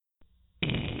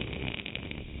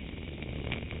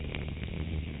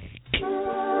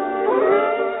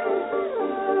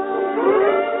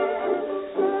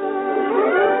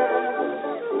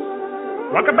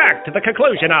back to the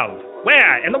conclusion of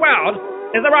where in the world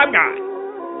is the rum guy?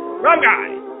 Rum guy,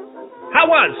 how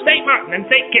was St. Martin and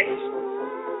St. Kitts?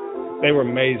 They were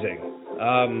amazing.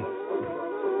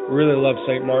 Really love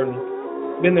St. Martin.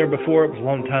 Been there before. It was a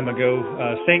long time ago.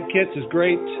 St. Kitts is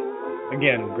great.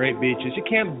 Again, great beaches. You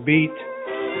can't beat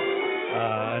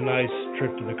a nice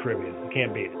trip to the Caribbean. You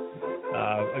can't beat it.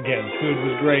 Again, food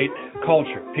was great.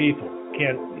 Culture, people.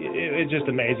 It's just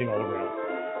amazing all around.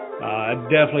 I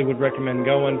definitely would recommend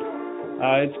going.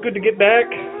 It's good to get back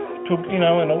to,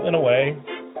 in a way.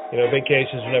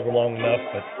 Vacations are never long enough,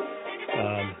 but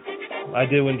I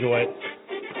do enjoy it.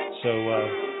 So,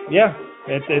 yeah,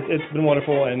 it's been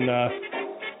wonderful. And, I'd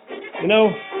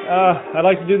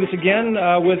like to do this again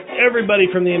with everybody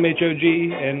from the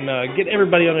MHOG and get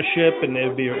everybody on a ship, and it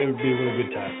would be a really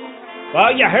good time.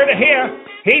 Well, you heard it here.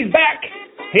 He's back.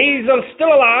 He's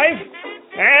still alive.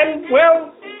 And,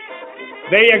 well,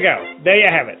 there you go. There you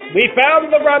have it. We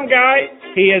found the rum guy.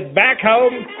 He is back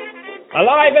home,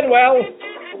 alive and well.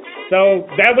 So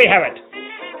there we have it.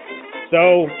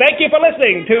 So thank you for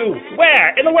listening to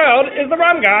Where in the World is the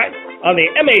Rum Guy on the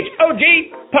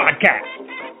MHOG podcast.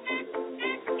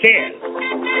 Cheers.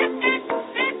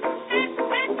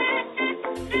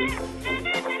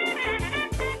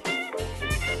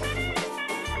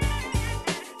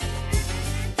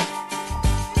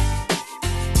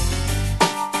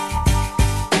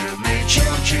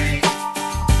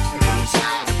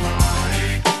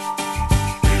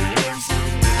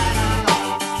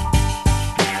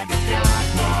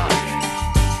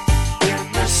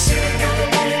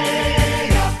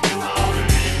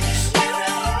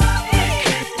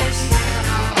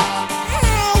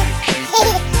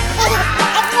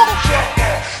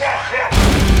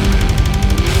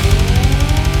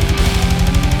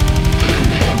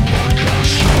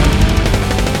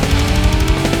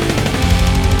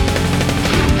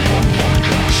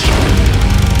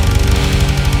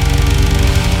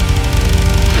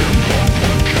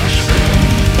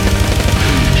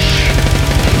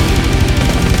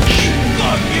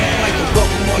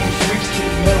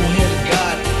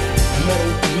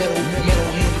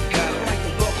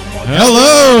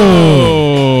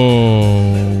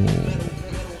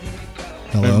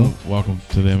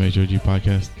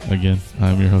 Podcast again.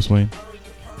 I'm your host Wayne.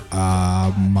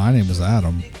 My name is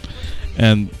Adam,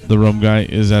 and the rum guy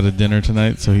is at a dinner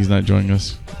tonight, so he's not joining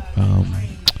us.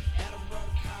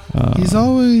 He's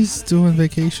always doing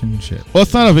vacation shit. Well,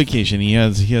 it's not a vacation. He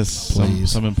has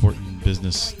some important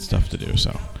business stuff to do,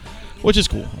 so which is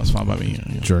cool. That's fine by me.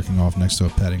 Jerking off next to a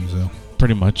petting zoo.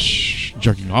 Pretty much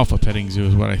jerking off a petting zoo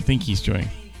is what I think he's doing.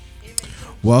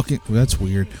 Welcome. That's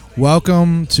weird.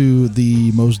 Welcome to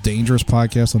the most dangerous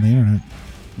podcast on the internet.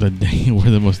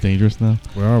 We're the most dangerous now.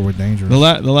 We are. We're dangerous. The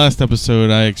last episode,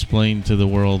 I explained to the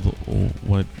world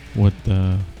what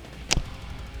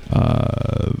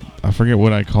I forget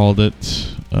what I called it.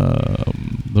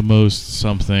 The most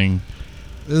something.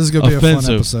 This is gonna offensive. Be a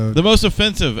fun episode. The most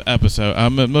offensive episode.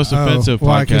 Most offensive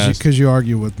podcast. Because you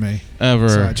argue with me ever.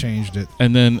 So I changed it.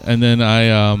 And then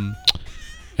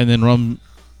Rum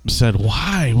said,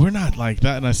 "Why? We're not like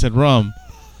that." And I said, Rum,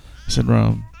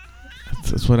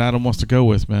 that's what Adam wants to go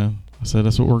with, man. I said,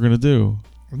 that's what we're going to do.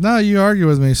 No, you argue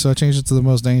with me, so I changed it to the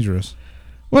most dangerous.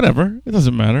 Whatever. It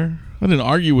doesn't matter. I didn't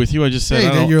argue with you. I just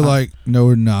said, then you're like, no,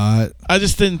 we're not. I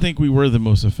just didn't think we were the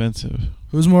most offensive.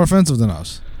 Who's more offensive than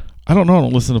us? I don't know. I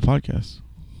don't listen to podcasts.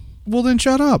 Well, then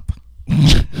shut up.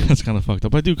 That's kind of fucked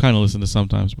up. I do kind of listen to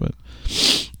sometimes, but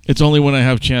it's only when I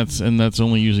have chance, and that's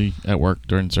only usually at work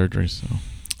during surgery, so...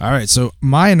 All right, so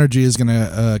my energy is going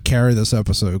to carry this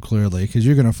episode clearly because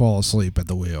you're going to fall asleep at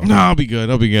the wheel. No, I'll be good.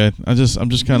 I'm just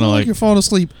kind of like you're falling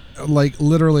asleep, like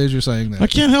literally as you're saying that. I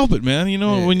can't help it, man.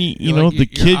 When the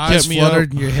kid kept me up,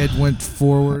 and your head went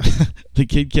forward. The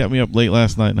kid kept me up late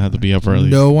last night and I had to be up early.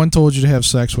 No one told you to have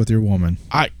sex with your woman.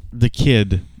 The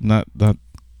kid, not. I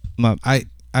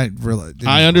really.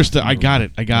 I understood. I got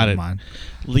it. Mind.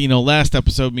 Last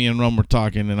episode, me and Rum were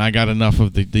talking, and I got enough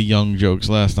of the young jokes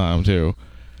last time too.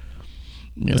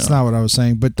 That's not what I was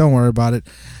saying, but don't worry about it.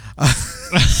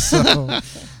 So,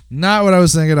 not what I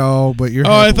was thinking at all, but you're...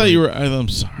 I thought you were... I'm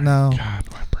sorry. No.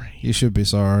 God, my brain. You should be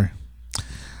sorry.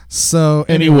 So,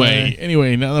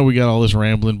 anyway, now that we got all this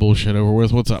rambling bullshit over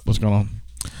with, what's up? What's going on?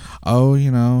 Oh,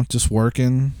 just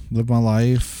working, live my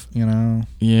life, Yeah.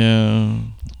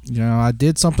 I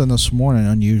did something this morning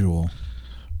unusual.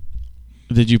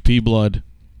 Did you pee blood?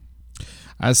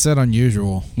 I said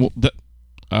unusual. Well,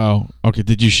 oh, okay.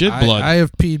 Did you shit blood? I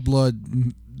have peed blood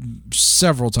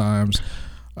several times.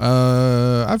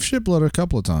 I've shit blood a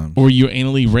couple of times. Were you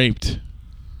anally raped?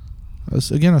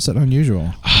 Again, I said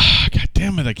unusual. God damn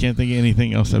Damn it, I can't think of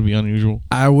anything else that'd be unusual.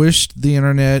 I wished the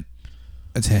internet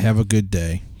to have a good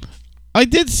day. I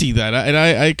did see that, and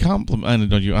I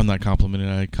complimented on you. I'm not complimenting.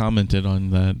 I commented on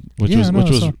that,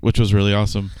 which was really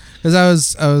awesome.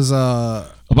 Because I was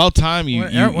about time you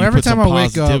put some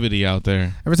positivity out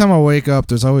there. Every time I wake up,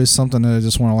 there's always something that I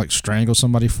just want to like strangle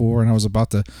somebody for, and I was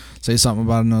about to say something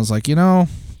about it, and I was like,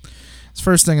 it's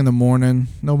first thing in the morning.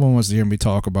 No one wants to hear me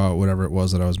talk about whatever it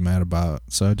was that I was mad about.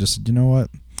 So I just said, you know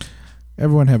what?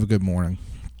 Everyone have a good morning.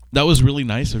 That was really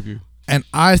nice of you. And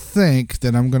I think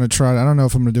that I'm going to try. I don't know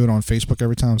if I'm going to do it on Facebook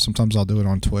every time. Sometimes I'll do it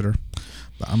on Twitter.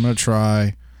 But I'm going to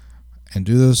try and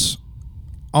do this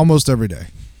almost every day.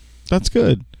 That's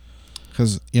good.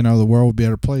 Because, the world would be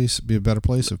a better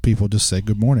place if people just say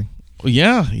good morning.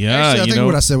 Yeah. Actually, I think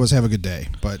what I said was have a good day.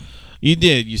 But you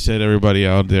did. You said everybody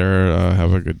out there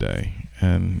have a good day.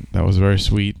 And that was very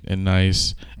sweet and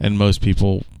nice. And most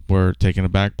people were taken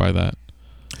aback by that.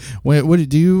 Wait, what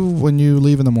do you, when you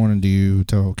leave in the morning, do you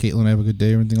tell Caitlin to have a good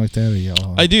day or anything like that? Or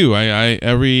y'all? I do. I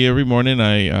every morning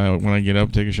when I get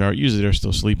up, take a shower. Usually they're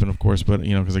still sleeping, of course, but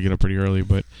because I get up pretty early.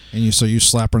 But and you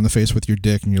slap her in the face with your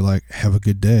dick, and you're like, "Have a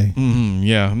good day." Mm-hmm,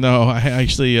 yeah. No, I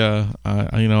actually,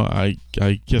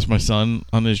 I kiss my son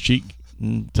on his cheek,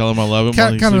 and tell him I love him.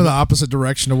 Kind of the opposite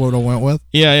direction of what I went with.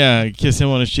 Yeah. I kiss him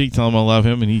on his cheek, tell him I love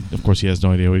him, and he has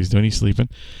no idea what he's doing. He's sleeping.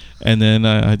 And then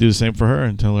I do the same for her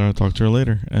and tell her I'll talk to her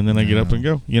later. And then I get up and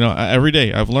go. Every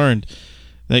day I've learned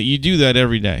that you do that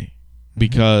every day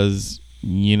because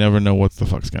you never know what the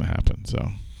fuck's going to happen.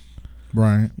 So,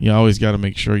 right. You always got to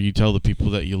make sure you tell the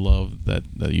people that you love that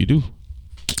you do.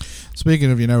 Speaking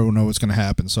of you never know what's going to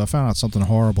happen, so I found out something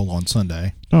horrible on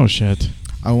Sunday. Oh, shit.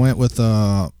 I went with it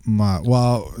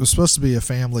was supposed to be a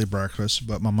family breakfast,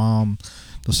 but my mom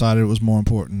decided it was more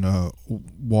important to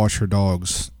wash her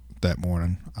dogs that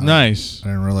morning. Nice.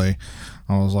 I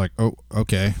was like, oh,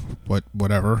 okay,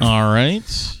 whatever. All right.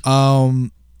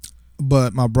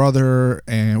 But my brother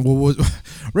and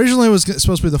originally it was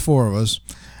supposed to be the four of us,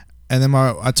 and then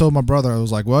I told my brother, I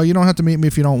was like, well, you don't have to meet me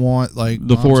if you don't want. Like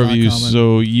the four of you,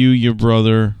 so you, your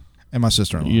brother, and my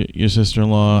sister-in-law, your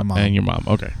sister-in-law, and your mom.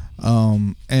 Okay.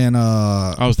 And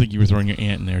I was thinking you were throwing your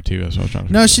aunt in there too. That's what I was trying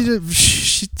to. No, she did.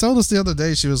 She told us the other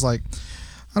day. She was like,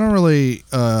 I don't really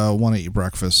want to eat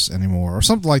breakfast anymore, or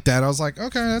something like that. I was like,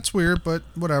 okay, that's weird, but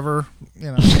whatever.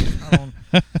 I don't.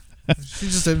 She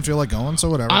just didn't feel like going, so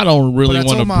whatever. I don't really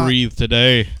want to breathe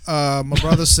today. My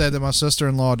brother said that my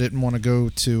sister-in-law didn't want to go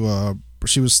to.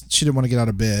 She didn't want to get out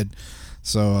of bed,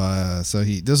 so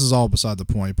this is all beside the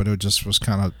point. But it just was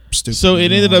kind of stupid. So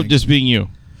it ended up just being you.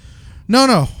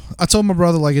 No. I told my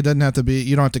brother, like, it doesn't have to be,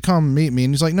 you don't have to come meet me.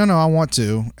 And he's like, no, I want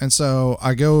to. And so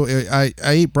I go, I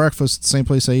eat breakfast at the same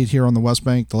place I ate here on the West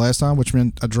Bank the last time, which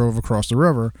meant I drove across the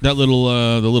river. That little,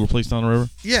 the little place down the river?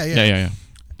 Yeah.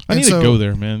 I need to go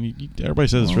there, man. Everybody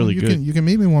says it's really good. You can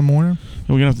meet me one morning.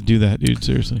 We're going to have to do that, dude.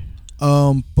 Seriously.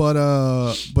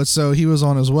 But so he was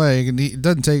on his way, and he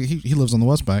lives on the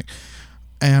West Bank.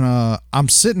 And I'm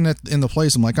sitting in the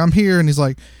place. I'm like, I'm here. And he's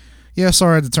like, yeah,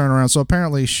 sorry, I had to turn around. So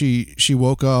apparently she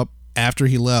woke up after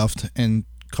he left and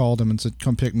called him and said,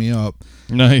 come pick me up.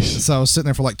 Nice. So I was sitting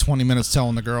there for like 20 minutes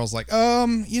telling the girls, like, I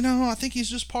think he's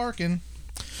just parking.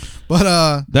 But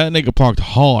that nigga parked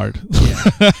hard.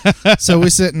 Yeah. So we're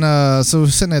sitting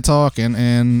there talking,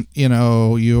 and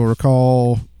you'll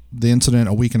recall the incident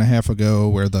a week and a half ago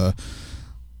where the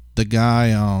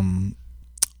guy,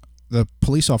 the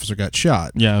police officer got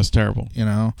shot. Yeah, it was terrible.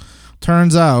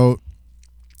 Turns out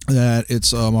that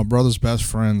it's my brother's best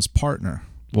friend's partner.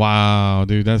 Wow,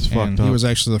 dude, that's fucked up. He was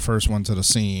actually the first one to the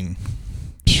scene.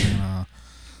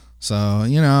 So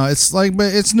it's like,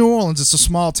 but it's New Orleans. It's a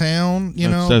small town,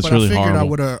 That's but really I figured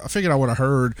horrible. I figured I would have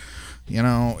heard,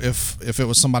 if it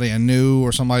was somebody I knew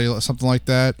or something like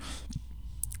that.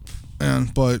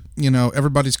 But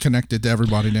everybody's connected to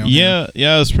everybody now. Yeah,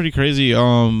 it's pretty crazy. I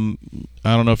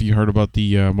don't know if you heard about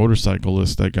the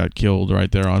motorcyclist that got killed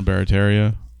right there on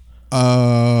Barataria.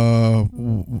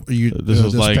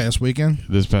 This past weekend?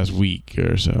 This past week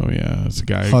or so, yeah. It's a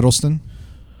guy. Huddleston?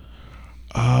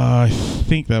 I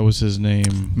think that was his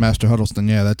name. Master Huddleston,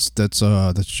 yeah, that's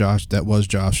Josh. That was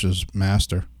Josh's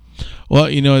master. Well,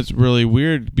 it's really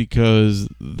weird because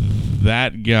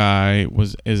that guy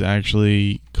is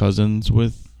actually cousins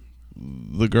with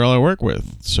the girl I work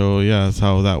with. So yeah, that's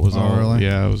how that was all. Really?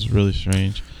 Yeah, it was really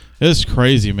strange. It's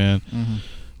crazy, man. Mm-hmm.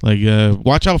 Like,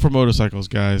 watch out for motorcycles,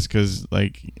 guys, because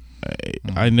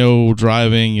I know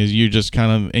driving is you're just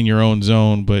kind of in your own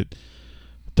zone, but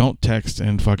don't text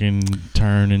and fucking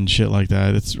turn and shit like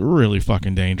that. It's really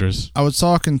fucking dangerous. I was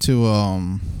talking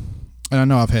to and I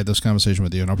know I've had this conversation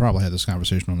with you, and I probably had this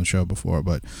conversation on the show before,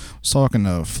 but I was talking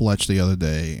to Fletch the other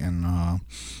day, and I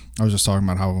was just talking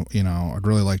about how, I'd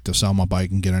really like to sell my bike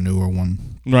and get a newer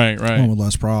one. Right. One with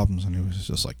less problems. And he was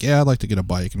just like, yeah, I'd like to get a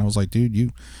bike. And I was like,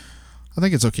 dude, I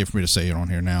think it's okay for me to say it on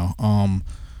here now.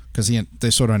 Because they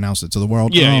sort of announced it to the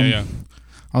world. Yeah.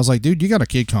 I was like, dude, you got a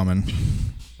kid coming.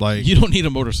 Like, You don't need a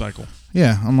motorcycle.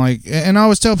 yeah, I'm like, and I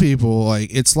always tell people, like,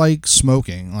 it's like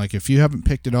smoking. Like, if you haven't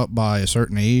picked it up by a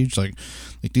certain age, like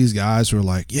these guys who are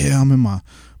like, yeah, I'm in my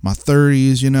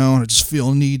 30s, and I just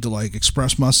feel a need to, like,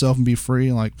 express myself and be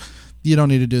free. Like, you don't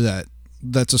need to do that.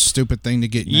 That's a stupid thing to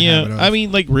get in the habit of. I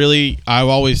mean, like, really, I've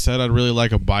always said I'd really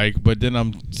like a bike, but then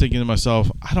I'm thinking to myself,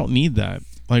 I don't need that.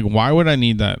 Like, why would I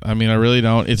need that? I mean, I really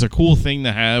don't. It's a cool thing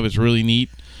to have. It's really neat.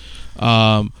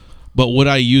 But would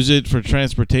I use it for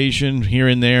transportation here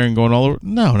and there and going all over?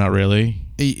 No, not really.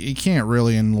 You can't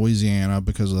really in Louisiana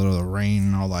because of the rain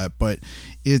and all that. But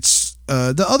it's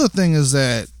the other thing is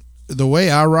that the way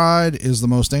I ride is the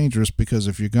most dangerous, because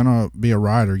if you're gonna be a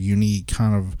rider, you need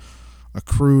kind of a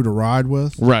crew to ride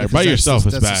with. Right, by yourself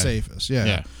is that's bad. the safest. Yeah.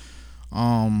 Yeah.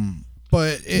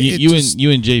 But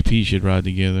You and JP should ride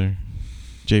together.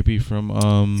 JP from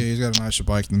yeah, he's got a nicer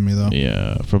bike than me though.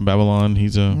 Yeah, from Babylon.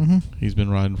 He's been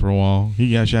riding for a while.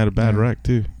 He actually had a bad wreck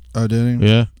too. Oh, did he?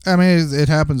 Yeah. I mean, it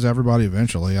happens to everybody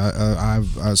eventually.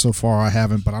 I've so far I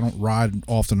haven't, but I don't ride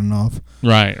often enough.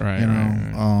 Right.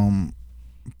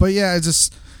 But yeah,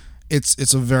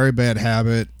 it's a very bad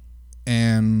habit,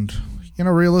 and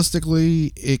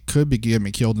realistically, it could get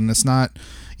me killed, and it's not.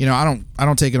 I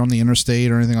don't take it on the interstate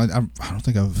or anything like that. I don't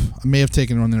think I may have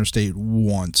taken it on the interstate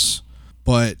once,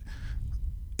 but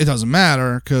it doesn't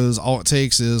matter, because all it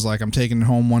takes is, like, I'm taking it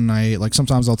home one night. Like,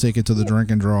 sometimes I'll take it to the drink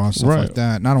and draw and stuff like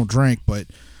that. And I don't drink, but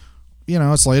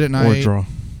it's late at night. Or draw.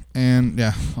 And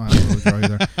yeah, I don't really draw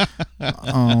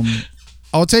either.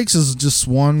 All it takes is just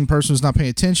one person who's not paying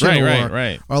attention.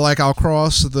 Right. Or like, I'll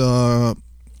cross the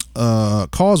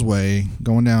causeway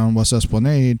going down West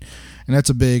Esplanade, and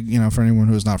that's a big, for anyone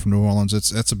who is not from New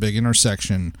Orleans, that's a big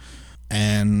intersection.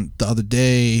 And the other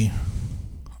day,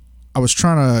 I was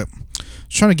trying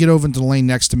to get over into the lane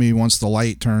next to me once the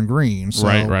light turned green. So,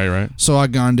 Right. So I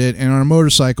gunned it, and on a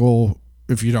motorcycle,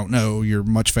 if you don't know, you're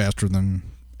much faster than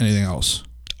anything else.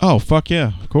 Oh, fuck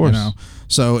yeah, of course.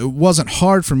 So it wasn't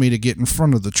hard for me to get in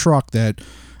front of the truck that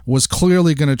was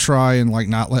clearly going to try and, like,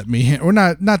 not let me hit, or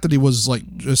not that he was,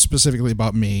 like, just specifically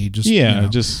about me. Just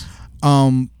just.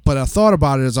 But I thought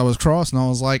about it as I was crossing. I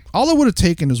was like, all it would have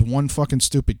taken is one fucking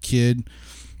stupid kid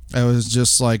that was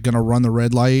just, like, going to run the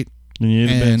red light. And you'd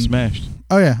have been smashed.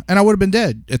 Oh yeah, and I would have been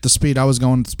dead at the speed I was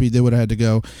going. At the speed they would have had to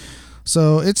go.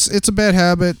 So it's a bad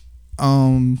habit.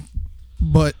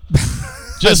 But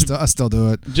I still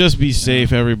do it. Just be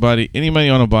safe, everybody. Anybody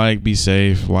on a bike, be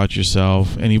safe. Watch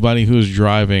yourself. Anybody who's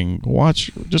driving,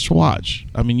 just watch.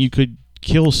 I mean, you could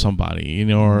kill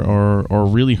somebody, or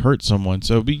really hurt someone.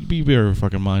 So be very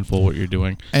fucking mindful what you're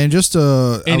doing. And just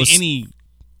any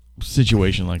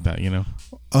situation like that,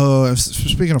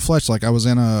 speaking of Fletch, like, I was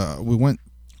in we went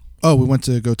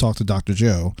to go talk to Dr.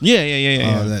 Joe. Yeah.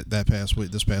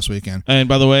 This past weekend. And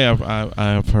by the way,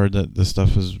 I've heard that this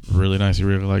stuff is really nice. He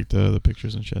really liked the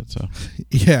pictures and shit. So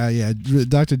yeah.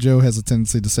 Dr. Joe has a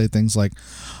tendency to say things like,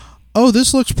 "Oh,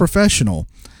 this looks professional."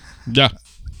 Yeah.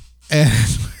 And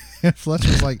Fletch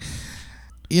was like,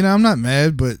 I'm not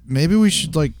mad, but maybe we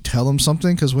should, like, tell him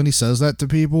something, because when he says that to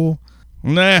people,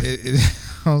 nah.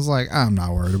 I was like, I'm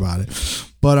not worried about it.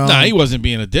 But he wasn't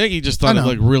being a dick. He just thought it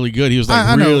looked really good. He was like,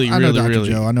 I know Dr. really.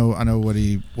 Joe. I know what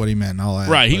he meant and all that.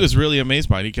 Right. He was really amazed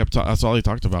by it. He kept. That's all he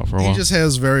talked about for a while. He just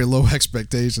has very low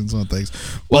expectations on things.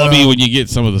 Well, I mean, when you get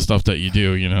some of the stuff that you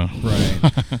do,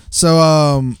 Right.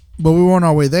 So, but we were on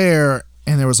our way there,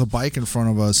 and there was a bike in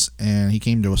front of us, and he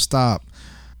came to a stop,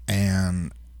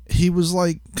 and he was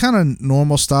like kind of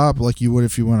normal stop, like you would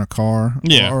if you were in a car.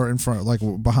 Yeah. Or in front, like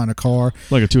behind a car.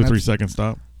 Like a 2 or 3 second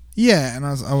stop. Yeah, and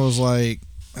I was like,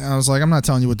 I'm not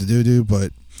telling you what to do, dude,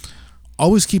 but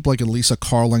always keep, like, at least a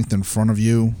car length in front of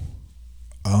you.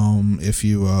 If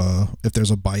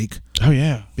there's a bike. Oh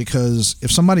yeah. Because if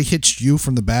somebody hits you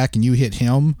from the back and you hit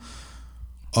him,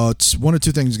 it's one of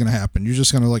two things is going to happen. You're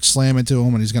just going to, like, slam into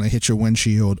him, and he's going to hit your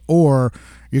windshield, or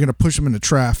you're going to push him into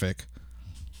traffic,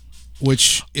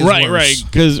 which is right. worse.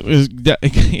 Because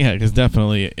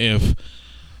definitely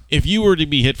if you were to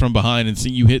be hit from behind and see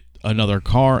you hit another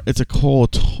car, it's a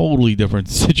totally different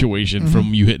situation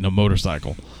from you hitting a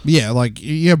motorcycle. Yeah, like,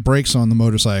 you have brakes on the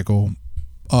motorcycle,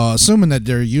 assuming that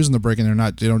they're using the brake and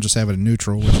they don't just have it in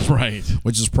neutral,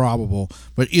 which is probable.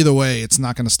 But either way, it's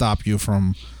not going to stop you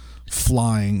from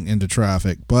flying into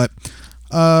traffic. But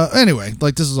Anyway,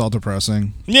 like this is all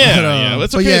depressing. Yeah,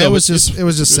 that's okay. Yeah, though. it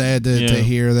was just sad to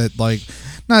hear that. Like,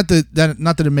 not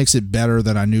that it makes it better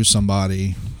that I knew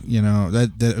somebody. You know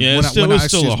that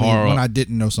when I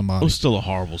didn't know somebody. It was still a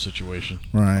horrible situation.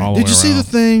 Right. Did you see the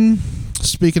thing?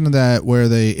 Speaking of that, where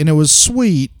and it was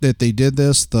sweet that they did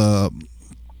this.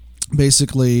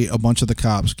 Basically, a bunch of the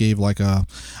cops gave like I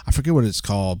forget what it's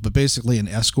called, but basically an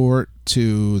escort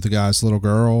to the guy's little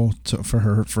girl for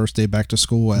her first day back to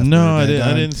school. No, I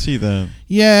didn't see that.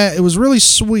 Yeah, it was really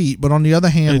sweet, but on the other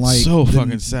hand, it's so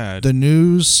fucking sad. The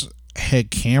news had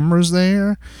cameras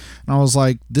there, and I was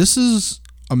like, this is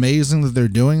amazing that they're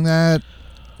doing that.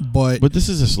 But this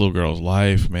is this little girl's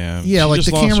life, man. Yeah, she like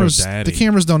just the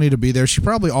cameras don't need to be there. She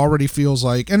probably already feels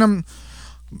like, and I'm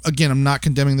not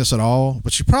condemning this at all,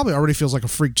 but she probably already feels like a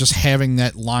freak just having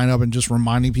that line up and just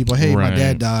reminding people, hey, my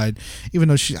dad died, even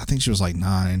though I think she was like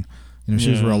 9. You know, she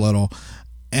was real little.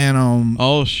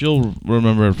 And she'll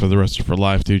remember it for the rest of her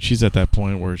life, dude. She's at that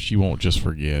point where she won't just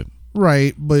forget.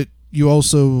 Right, but you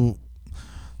also,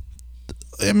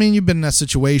 I mean, you've been in that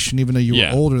situation even though you were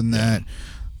older than that.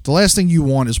 The last thing you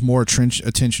want is more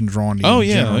attention drawn to you. Oh,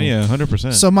 yeah,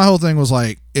 100%. So my whole thing was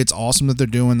like, it's awesome that they're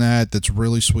doing that. That's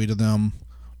really sweet of them.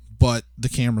 But the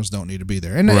cameras don't need to be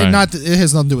there, and it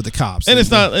has nothing to do with the cops. And it's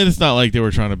not like they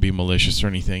were trying to be malicious or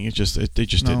anything. It's just they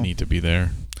just didn't need to be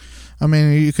there. I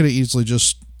mean, you could have easily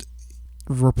just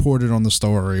reported on the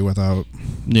story without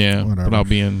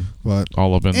being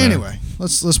all up in there. Anyway,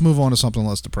 let's move on to something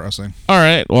less depressing. All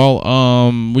right.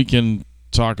 Well, we can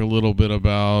talk a little bit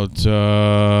about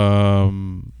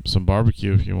some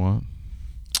barbecue if you want.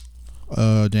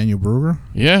 Daniel Brugger.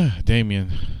 Yeah,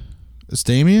 Damien. It's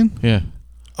Damien. Yeah.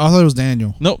 I thought it was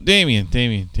Daniel. Nope, Damien.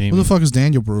 Who the fuck is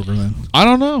Daniel Brugger then? I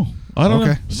don't know.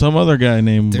 know. Some other guy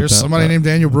named... There's somebody named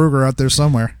Daniel Brugger out there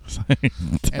somewhere.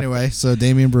 Anyway, so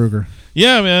Damien Brugger.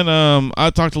 Yeah, man. I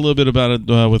talked a little bit about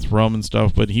it with Rum and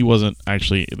stuff, but he wasn't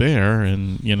actually there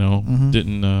and,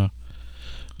 didn't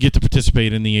get to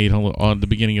participate in on the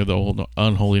beginning of the old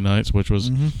Unholy Nights, which was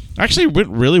actually went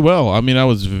really well. I mean, I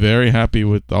was very happy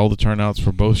with all the turnouts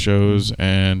for both shows,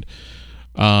 and...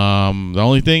 the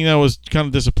only thing that was kind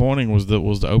of disappointing was the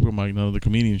open mic. None of the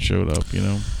comedians showed up.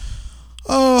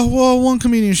 Well, one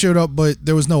comedian showed up, but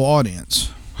there was no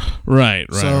audience. Right.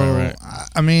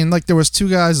 I mean, like there was 2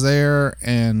 guys there,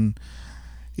 and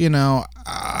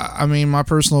I mean, my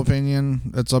personal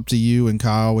opinion. It's up to you and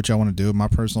Kyle, which I want to do. My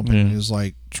personal opinion is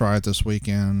like try it this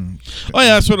weekend. Oh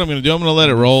yeah, that's what I'm going to do. I'm going to let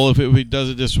it roll. If he does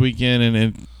it this weekend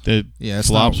and it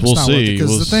flops, we'll see.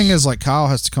 Because the thing is, like Kyle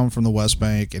has to come from the West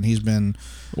Bank, and he's been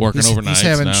working overnight.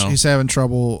 He's having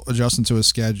trouble adjusting to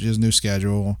his new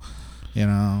schedule.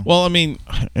 Well, I mean,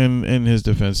 in his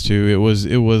defense too, it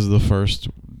was the first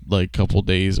like couple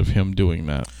days of him doing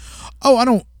that.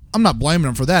 Oh, I'm not blaming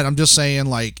him for that. I'm just saying,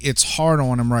 like, it's hard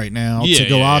on him right now to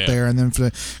go out there and then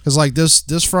because like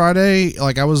this Friday,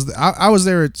 like I was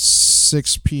there at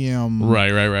 6 p.m.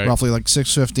 Right. Roughly like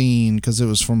 6:15 because it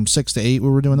was from 6 to 8 we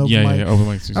were doing open mic. Yeah, open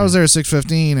mic. I was there at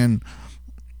 6:15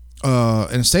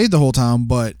 and stayed the whole time,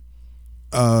 but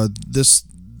this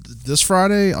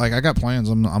Friday, like I got plans.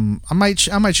 I might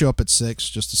show up at 6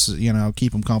 just to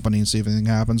keep him company and see if anything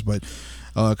happens, but.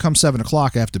 Come 7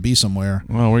 o'clock, I have to be somewhere.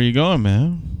 Well, where are you going,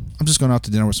 man? I'm just going out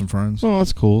to dinner with some friends. Oh,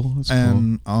 that's cool. So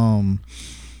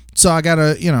I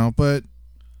gotta, but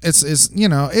it's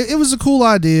it was a cool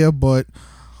idea, but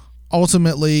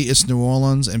ultimately it's New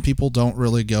Orleans, and people don't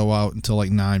really go out until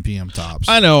like 9 p.m. tops.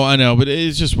 I know, but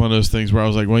it's just one of those things where I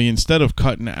was like, well, instead of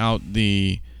cutting out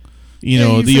the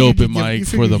open mic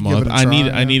for the month,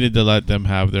 I needed to let them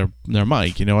have their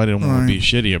mic. I didn't want to be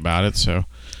shitty about it, so.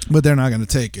 But they're not going to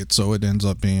take it, so it ends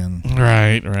up being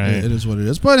right. It is what it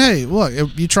is. But hey, look,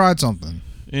 you tried something.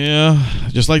 Yeah,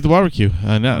 just like the barbecue,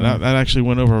 and that actually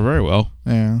went over very well.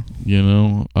 Yeah,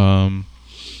 yeah,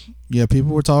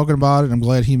 people were talking about it. I'm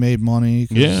glad he made money.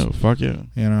 Yeah, fuck yeah.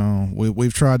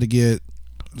 We've tried to get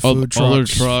food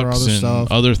trucks for other and stuff,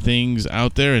 other things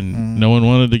out there, and no one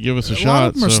wanted to give us a shot. A lot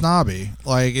of them are snobby.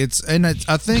 Like I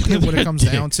think what it comes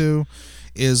down to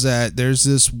is that there's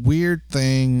this weird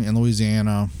thing in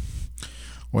Louisiana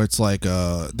where it's like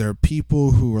there are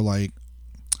people who are like,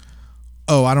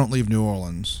 oh, I don't leave New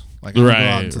Orleans. Like I don't go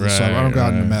out into the suburb. I don't go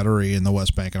out into Metairie in the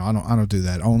West Bank, and I don't do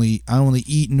that. I only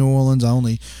eat in New Orleans. I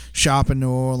only shop in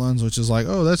New Orleans, which is like,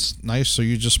 oh, that's nice. So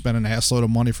you just spent an assload of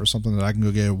money for something that I can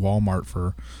go get at Walmart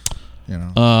for,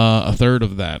 a third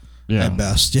of that. Yeah, at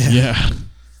best. Yeah. Yeah.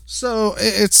 So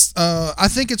it's I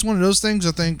think it's one of those things.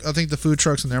 I think the food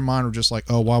trucks in their mind were just like,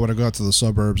 oh, why would I go out to the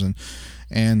suburbs?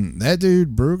 And that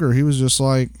dude Brugger, he was just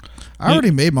like, I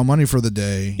already made my money for the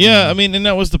day. Yeah, I mean, and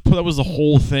that was the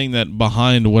whole thing that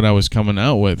behind what I was coming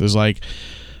out with is like,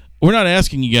 we're not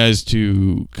asking you guys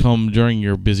to come during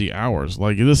your busy hours.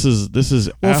 Like this is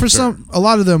well, after. for a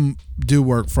lot of them do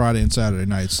work Friday and Saturday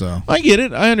nights. So I get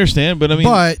it, I understand, but I mean,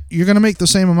 but you're gonna make the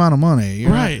same amount of money,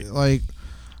 You're right? not, like.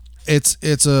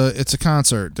 It's a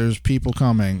concert. There's people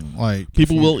coming. Like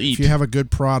people will eat if you have a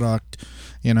good product,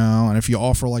 and if you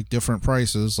offer like different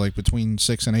prices, like between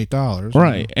 $6 and $8,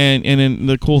 right? And then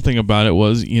the cool thing about it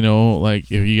was,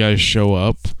 like if you guys show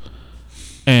up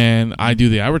and I do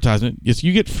the advertisement, yes,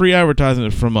 you get free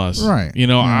advertisement from us, right?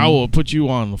 I will put you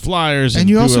on the flyers, and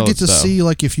you do also all get that to stuff. see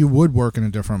like if you would work in a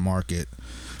different market.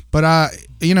 But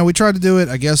we tried to do it,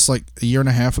 I guess, like a year and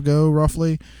a half ago,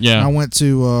 roughly. Yeah. And I went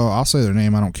to, I'll say their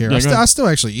name, I don't care. Yeah, I still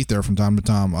actually eat there from time to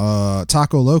time.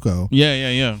 Taco Loco.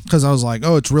 Yeah. Because I was like,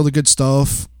 oh, it's really good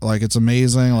stuff. Like, it's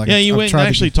amazing. Like, Yeah, you I've went and tried to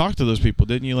actually talked to those people,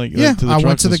 didn't you? Like, yeah, to the I went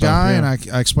trucks to the stuff, guy yeah. and I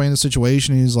explained the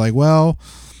situation. He's like, well,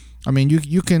 I mean,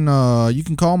 you can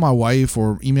call my wife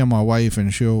or email my wife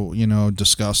and she'll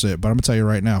discuss it. But I'm gonna tell you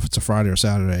right now, if it's a Friday or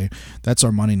Saturday, that's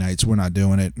our money nights. We're not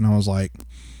doing it. And I was like,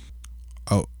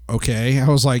 oh, okay. I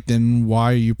was like, then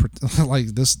why are you like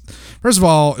this? First of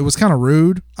all, it was kind of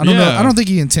rude. I don't know. I don't think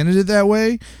he intended it that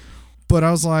way. But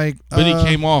I was like, but he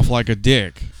came off like a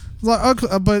dick. Like,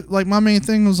 but like my main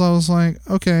thing was, I was like,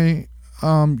 okay.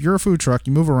 You're a food truck.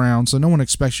 You move around, so no one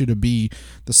expects you to be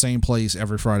the same place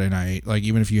every Friday night. Like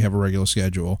even if you have a regular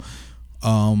schedule.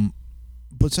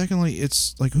 But secondly,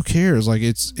 it's like, who cares? Like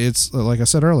it's like I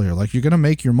said earlier. Like you're gonna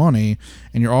make your money,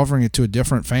 and you're offering it to a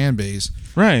different fan base,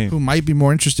 right? Who might be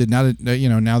more interested now that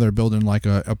now they're building like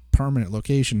a permanent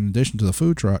location in addition to the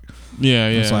food truck. Yeah.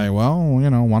 It's like, well,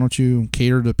 why don't you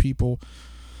cater to people?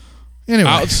 Anyway,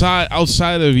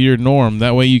 outside of your norm,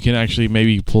 that way you can actually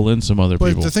maybe pull in some other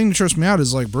people. But the thing that trips me out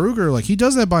is like Brugger, like he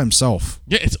does that by himself.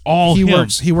 Yeah, it's all he him.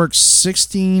 He works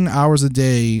 16 hours a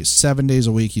day, 7 days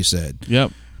a week. He said.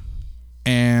 Yep.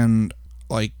 And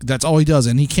like that's all he does,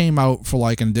 and he came out for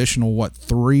like an additional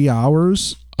 3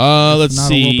 hours. Let's not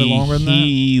see. A little bit longer than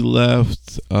he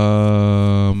left.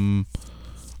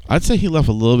 I'd say he left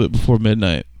a little bit before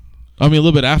midnight. I mean, a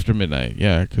little bit after midnight,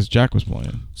 yeah, because Jack was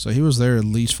playing. So he was there at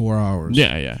least 4 hours.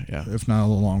 Yeah. If not a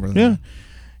little longer than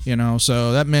that.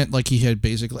 So that meant like he had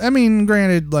basically, I mean,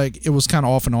 granted, like it was kind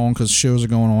of off and on because shows are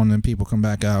going on and people come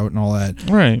back out and all that.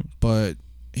 Right. But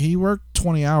he worked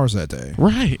 20 hours that day.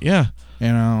 Right, yeah.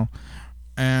 And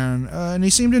he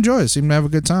seemed to enjoy it. Seemed to have a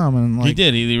good time. And like, he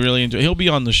did. He really enjoyed it. He'll be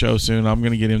on the show soon. I'm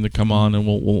going to get him to come on and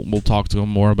we'll talk to him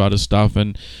more about his stuff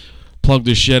and plug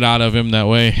the shit out of him. That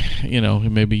way,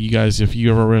 maybe you guys, if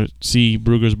you ever see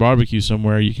Brugger's Barbecue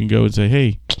somewhere, you can go and say,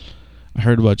 hey, I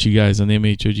heard about you guys on the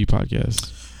MHOG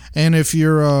podcast. And if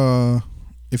you're in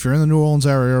the New Orleans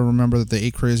area, remember that the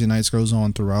 8 Crazy Nights goes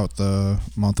on throughout the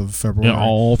month of February. Yeah,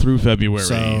 all through February.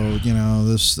 So,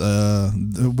 this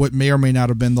what may or may not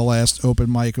have been the last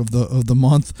open mic of the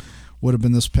month would have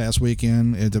been this past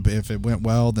weekend. If it went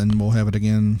well, then we'll have it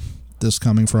again this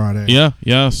coming Friday.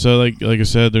 Yeah. So like I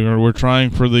said, we're trying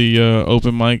for the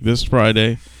open mic this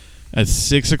Friday at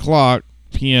 6:00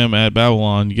 p.m. at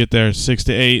Babylon. You get there 6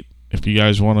 to 8. If you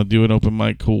guys want to do an open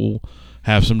mic, cool.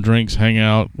 Have some drinks, hang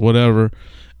out, whatever.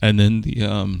 And then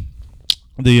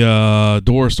the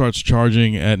door starts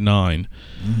charging at 9.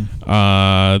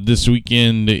 Mm-hmm. This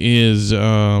weekend is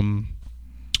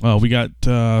we got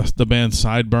the band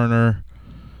Sideburner,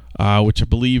 which I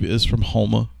believe is from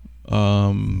Homa.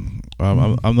 I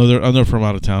know they're from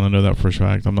out of town. I know that for a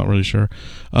fact. I'm not really sure.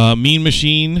 Mean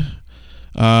Machine,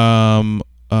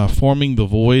 Forming the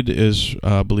Void is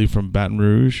I believe from Baton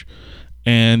Rouge.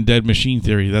 And Dead Machine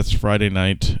Theory, that's Friday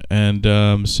night. And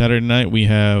Saturday night we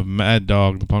have Mad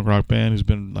Dog, the punk rock band, who's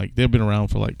been they've been around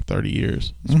for 30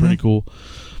 years. It's pretty cool.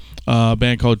 A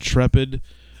band called Trepid.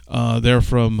 They're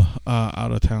from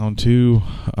out of town too.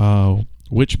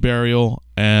 Witch Burial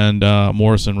and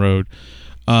Morrison Road.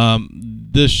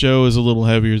 This show is a little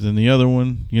heavier than the other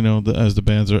one. As the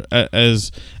bands are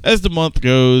as the month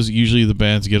goes, usually the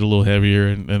bands get a little heavier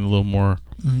and a little more,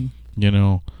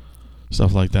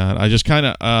 stuff like that. I just kind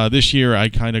of this year I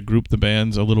kind of grouped the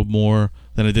bands a little more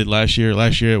than I did last year.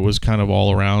 Last year it was kind of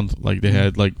all around. Like they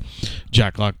had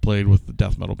Jack Lock played with the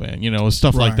death metal band,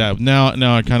 stuff like that. Now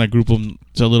I kind of group them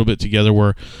a little bit together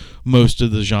where most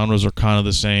of the genres are kind of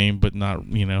the same, but not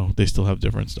they still have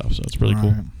different stuff. So it's really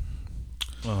cool.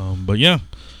 But yeah,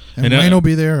 and Wayne will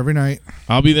be there every night.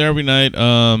 I'll be there every night.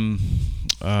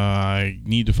 I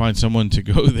need to find someone to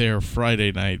go there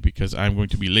Friday night because I'm going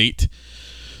to be late.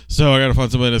 So I gotta find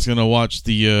somebody that's gonna watch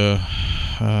the.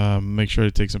 Make sure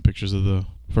to take some pictures of the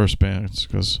first bands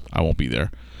because I won't be there.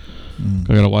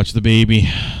 I gotta watch the baby.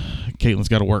 Caitlin's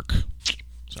gotta work.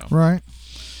 So. Right.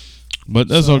 But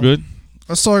that's all good.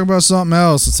 Let's talk about something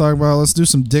else. Let's do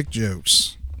some dick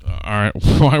jokes. All right.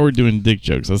 Why we're doing dick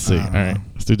jokes? Let's see. All right.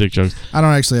 Let's do dick jokes. I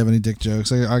don't actually have any dick jokes.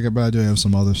 But I do have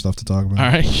some other stuff to talk about.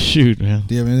 All right. Shoot, man.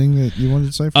 Do you have anything that you wanted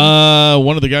to say?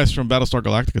 One of the guys from Battlestar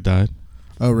Galactica died.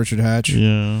 Oh, Richard Hatch.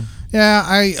 Yeah. Yeah,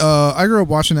 I grew up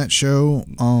watching that show.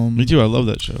 Me too. I love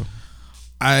that show.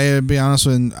 I'd be honest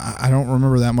with you, I don't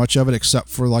remember that much of it except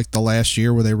for like the last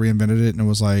year where they reinvented it and it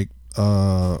was like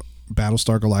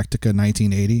Battlestar Galactica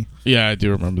 1980. Yeah, I do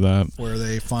remember that. Where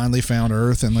they finally found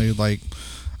Earth and they like,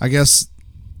 I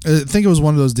think it was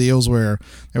one of those deals where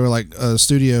they were like a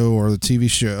studio or the TV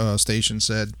show station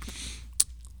said,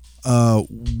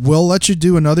 we'll let you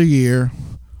do another year,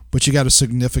 but you got to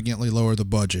significantly lower the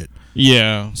budget.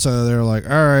 Yeah. So they're like,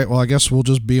 all right, well, I guess we'll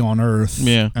just be on Earth.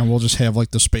 Yeah. And we'll just have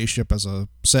like the spaceship as a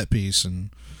set piece.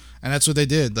 And that's what they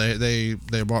did. They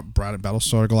brought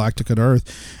Battlestar Galactica to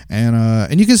Earth.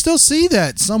 And you can still see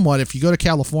that somewhat if you go to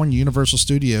California, Universal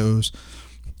Studios.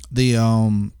 I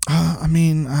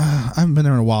haven't been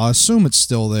there in a while. I assume it's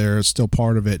still there. It's still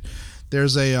part of it.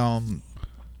 There's a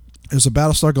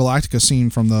Battlestar Galactica scene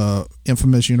from the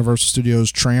infamous Universal Studios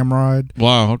tram ride.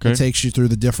 Wow, okay. It takes you through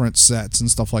the different sets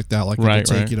and stuff like that. Like right,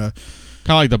 it'll take you to kind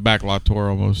of like the backlot tour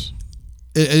almost.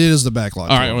 It is the backlot.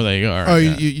 All right, well there you go. All right, oh,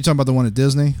 yeah. you talking about the one at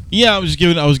Disney? Yeah, I was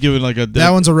giving like a.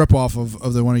 That one's a ripoff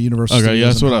of the one at Universal okay,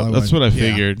 Studios. yeah, that's what I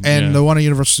figured. And yeah. the one at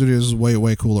Universal Studios is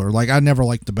way cooler. Like I never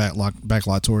liked the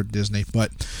backlot tour at Disney,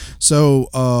 but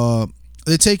so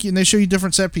they take you and they show you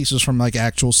different set pieces from like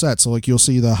actual sets. So like you'll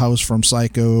see the house from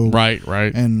Psycho, right,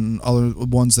 and other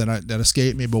ones that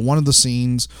escape me. But one of the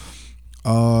scenes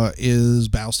is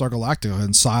Battlestar Galactica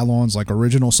and Cylons, like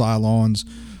original Cylons,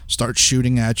 start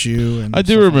shooting at you. And I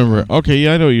do remember. Like okay,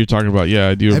 yeah, I know what you're talking about. Yeah,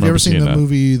 I do. Have you ever seen the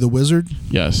movie The Wizard?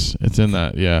 Yes, it's in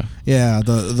that. Yeah. Yeah,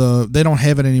 they don't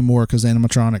have it anymore because the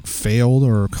animatronic failed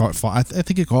or caught fire. I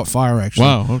think it caught fire actually.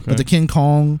 Wow. Okay. But the King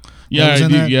Kong. Yeah, I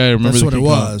do. Yeah, I remember. That's what it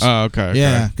was. Oh, okay.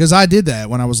 Yeah, because I did that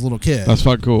when I was a little kid. That's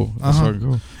fucking cool. That's fucking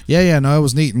cool. Yeah, no, it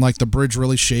was neat, and like the bridge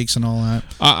really shakes and all that.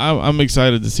 I'm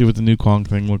excited to see what the new Kong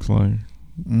thing looks like.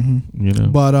 Mm-hmm. You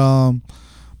know,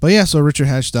 but yeah, so Richard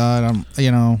Hatch died.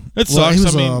 It sucks. He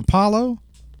was Apollo.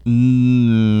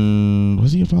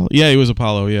 Was he Apollo? Yeah, he was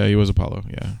Apollo. Yeah, he was Apollo.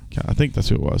 Yeah, I think that's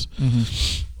who it was.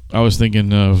 Mm-hmm. I was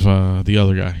thinking of the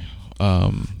other guy.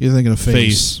 You're thinking of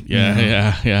Face.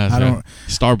 Yeah. I don't.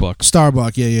 Starbuck.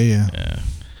 Yeah.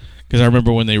 Because I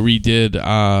remember when they redid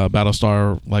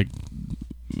Battlestar, like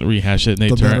rehashed it,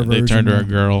 and they turned her a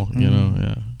girl. Mm-hmm. You know,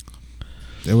 yeah.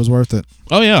 It was worth it.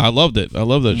 Oh yeah, I loved it. I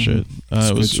love that shit.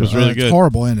 It was really good.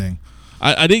 Horrible ending.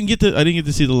 I didn't get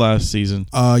to see the last season.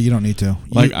 You don't need to.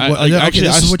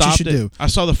 I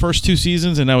saw the first 2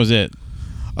 seasons and that was it.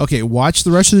 Okay, watch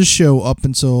the rest of the show up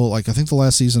until like I think the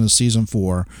last season is season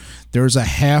 4. There's a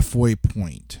halfway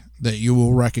point that you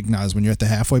will recognize when you're at the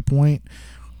halfway point,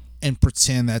 and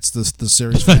pretend that's the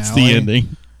series finale. That's the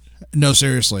ending. No,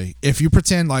 seriously. If you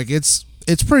pretend like it's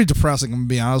pretty depressing. I'm gonna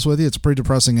be honest with you. It's a pretty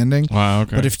depressing ending. Wow.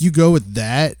 Okay. But if you go with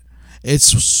that, it's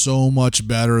so much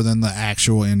better than the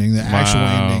actual ending. The actual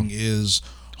ending is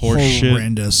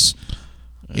horrendous.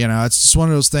 You know, it's just one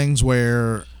of those things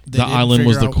where the island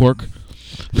was the cork.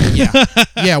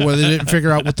 Yeah, where they didn't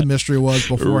figure out what the mystery was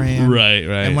beforehand. Right.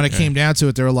 And when it came down to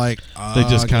it, they were like, they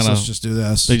just kind of let's just do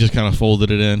this. They just kind of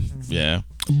folded it in. Yeah.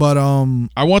 But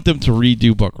I want them to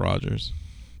redo Buck Rogers.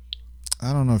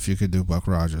 I don't know if you could do Buck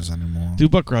Rogers anymore. Dude,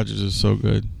 Buck Rogers is so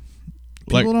good.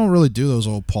 People don't really do those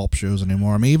old pulp shows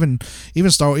anymore. I mean,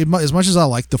 even Star Wars, as much as I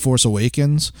like The Force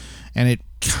Awakens, and it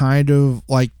kind of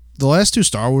like the last 2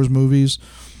 Star Wars movies,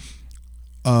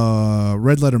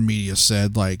 Red Letter Media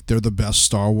said like they're the best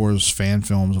Star Wars fan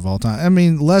films of all time. I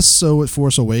mean, less so with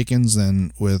Force Awakens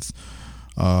than with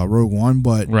Rogue One,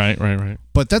 but right.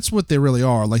 But that's what they really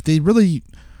are. Like they really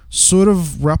sort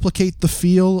of replicate the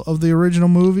feel of the original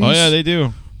movies. Oh yeah, they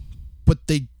do. But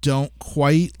they don't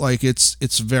quite. Like it's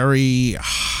very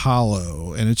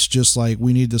hollow, and it's just like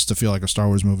we need this to feel like a Star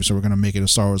Wars movie, so we're going to make it a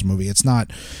Star Wars movie. It's not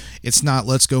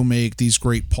let's go make these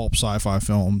great pulp sci-fi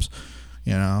films.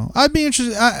 You know, I'd be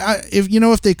interested.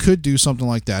 If they could do something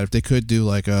like that, if they could do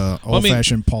like a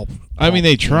old-fashioned pulp. I mean,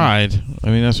 they tried. I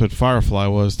mean, that's what Firefly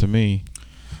was to me.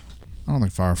 I don't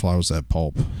think Firefly was that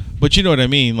pulp. But you know what I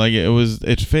mean? Like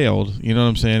it failed. You know what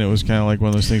I'm saying? It was kind of like one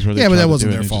of those things where they but that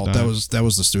wasn't their fault. That was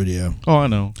the studio. Oh, I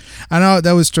know. That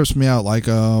always trips me out. Like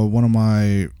one of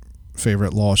my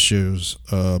favorite lost shows,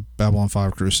 Babylon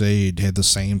 5 Crusade, had the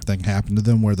same thing happen to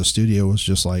them where the studio was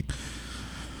just like,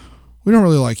 we don't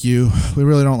really like you. We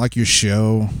really don't like your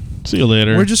show. See you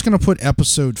later. We're just going to put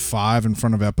episode 5 in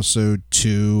front of episode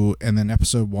 2, and then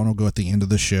episode 1 will go at the end of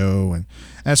the show, and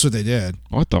that's what they did.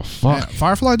 What the fuck? Yeah,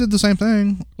 Firefly did the same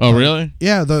thing. Oh, really?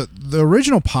 Yeah, the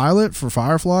original pilot for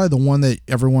Firefly, the one that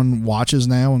everyone watches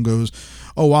now and goes,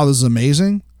 oh, wow, this is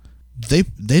amazing. They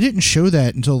didn't show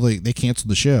that until they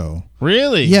canceled the show.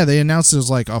 Really? Yeah, they announced it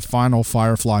was like a final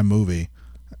Firefly movie,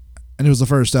 and it was the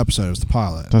first episode. It was the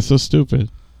pilot. That's so stupid.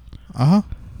 Uh-huh.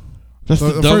 That's So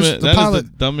the the first- dumbest. the That is pilot-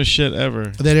 the dumbest shit ever.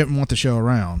 They didn't want the show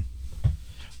around.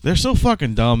 They're so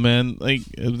fucking dumb, man. Like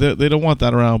they don't want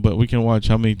that around, but we can watch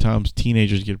how many times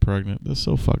teenagers get pregnant. That's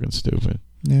so fucking stupid.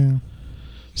 Yeah.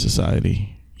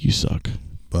 Society, you suck.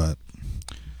 But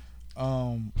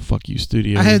Fuck you,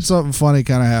 studios. I had something funny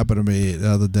kind of happen to me the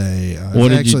other day. What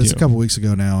did you actually, it's do? a couple weeks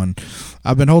ago now, and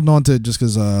I've been holding on to it just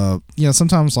because,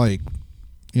 sometimes like,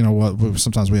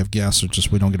 sometimes we have guests or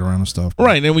just we don't get around to stuff.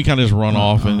 Right, and then we kind of just run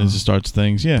off and it just starts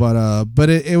things. Yeah. But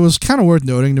it was kind of worth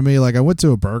noting to me. Like, I went to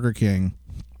a Burger King,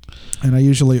 and I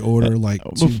usually order like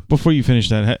Before you finish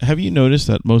that, have you noticed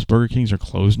that most Burger Kings are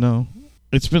closed now?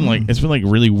 It's been like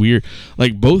really weird.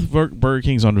 Like both Burger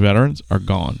Kings on Veterans are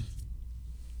gone.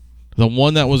 The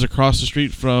one that was across the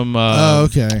street from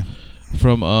okay.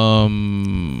 From I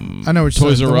know what you're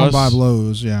Toys saying. R The one Us. by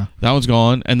Lowe's, yeah. That one's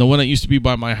gone, and the one that used to be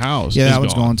by my house. Yeah, is that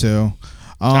one's gone too.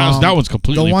 That one's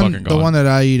completely fucking gone. The one that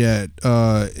I eat at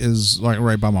is like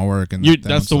right by my work, and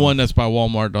That's the one that's by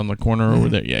Walmart on the corner over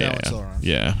there. That Yeah, one's all right.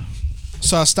 yeah.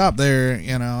 So I stopped there,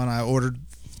 and I ordered.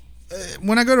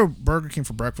 When I go to Burger King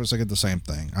for breakfast, I get the same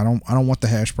thing. I don't want the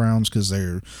hash browns because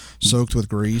they're soaked with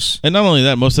grease. And not only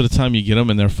that, most of the time you get them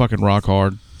and they're fucking rock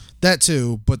hard. That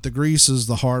too, but the grease is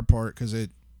the hard part because it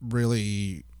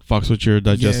really Fucks with your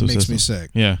digestive it makes system. me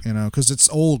sick. Yeah. Because it's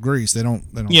old grease. They don't.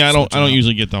 Yeah, I switch it don't up.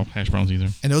 usually get the hash browns either.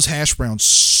 And those hash browns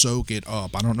soak it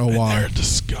up. I don't know why. They're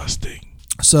disgusting.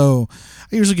 So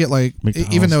I usually get like,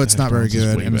 McDonald's even though it's hash not very browns is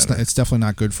good, way and better. it's definitely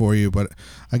not good for you, but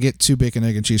I get 2 bacon,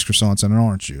 egg, and cheese croissants and an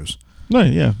orange juice. No,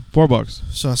 yeah, $4.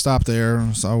 So I stopped there,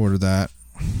 so I ordered that,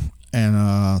 and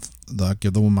I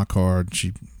give the woman my card.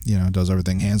 She, does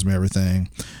everything, hands me everything,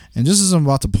 and just as I'm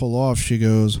about to pull off, she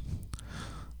goes,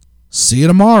 "See you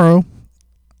tomorrow,"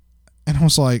 and I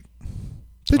was like,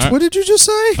 "Bitch, what did you just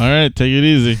say?" All right, take it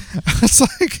easy. I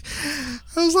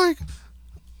was like,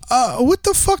 what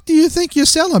the fuck do you think you're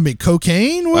selling me?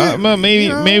 Cocaine? What?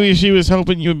 Maybe she was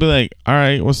hoping you would be like, all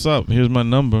right, what's up? Here's my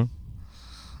number.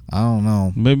 I don't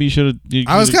know. Maybe you should have.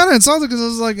 I was kind of insulted because I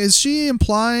was like, is she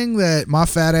implying that my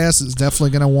fat ass is definitely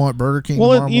going to want Burger King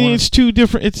tomorrow morning? It's two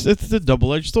different. It's the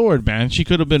double-edged sword, man. She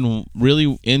could have been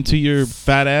really into your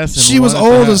fat ass. And She was wanted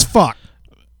to old have- as fuck.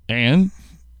 And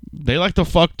they like to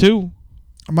fuck too.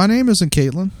 My name isn't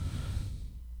Caitlin.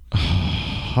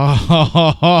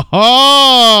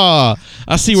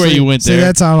 I see where you went there. See,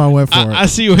 that time I went for it. I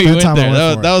see where you That went time I there.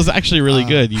 went for That it. was actually really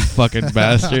good, you fucking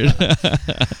bastard.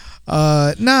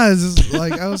 Nah, it's just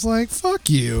like, I was like, fuck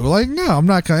you. Like, no, I'm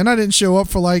not coming. I didn't show up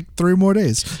for like 3 more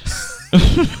days.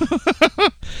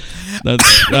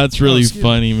 That's really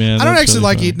funny, man. I don't That's actually really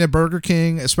like funny. eating at Burger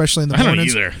King, especially in the I don't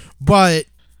mornings. either. But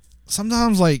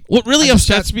sometimes, like, What really I just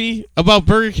upsets me about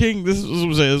Burger King, this is what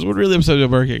I'm saying, this is what really upsets me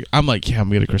about Burger King. I'm like, yeah, I'm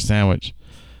going to get a Chris sandwich.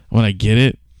 When I get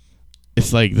it,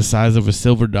 it's like the size of a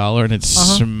silver dollar and it's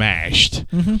smashed.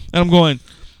 Mhm. And I'm going,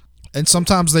 and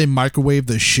sometimes they microwave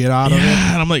the shit out of it.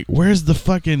 yeah, and I'm like, where's the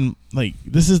fucking, like,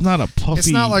 this is not a puffy. It's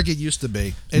not like it used to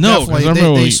be. It No, 'cause I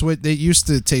definitely, remember they used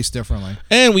to taste differently.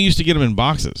 And we used to get them in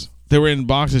boxes. They were in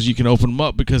boxes. You can open them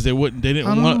up because they didn't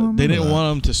I don't want remember that.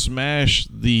 them to smash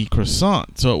the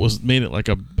croissant. So it made it like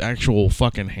a actual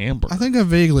fucking hamburger. I think I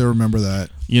vaguely remember that.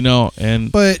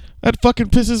 And But that fucking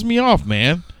pisses me off,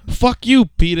 man. Fuck you,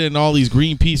 PETA, and all these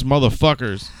Greenpeace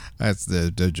motherfuckers.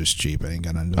 they're just cheap. I ain't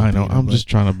gonna do I know. it, I'm but just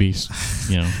trying to be,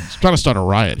 trying to start a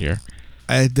riot here.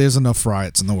 there's enough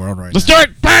riots in the world right Let's now.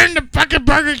 start burn the fucking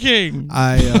Burger King.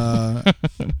 I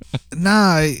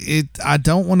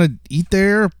don't want to eat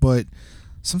there, but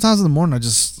sometimes in the morning I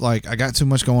just I got too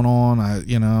much going on.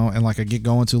 And like I get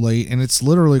going too late, and it's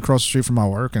literally across the street from my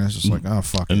work, and it's just like, oh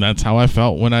fuck. And it. that's how I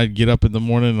felt when I'd get up in the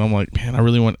morning and I'm like, man,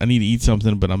 I need to eat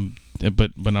something, but it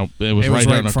was right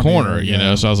there in the front of corner, you,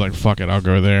 yeah. So I was like, fuck it, I'll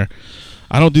go there.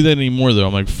 I don't do that anymore though.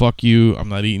 I'm like, fuck you, I'm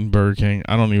not eating Burger King.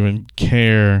 I don't even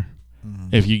care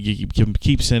if you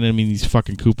keep sending me these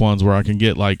fucking coupons where I can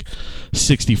get like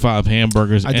 65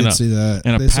 hamburgers I did see that.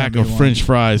 and They a sent pack me of one. French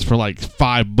fries for like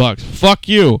 $5. Fuck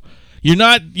you. You're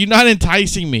not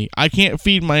enticing me. I can't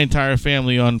feed my entire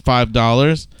family on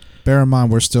 $5. Bear in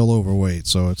mind, we're still overweight,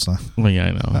 so it's not. Well, yeah,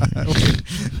 I know.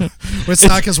 It's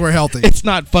not because we're healthy. It's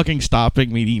not fucking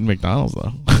stopping me eating McDonald's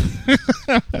though.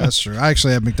 That's true. I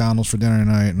actually had McDonald's for dinner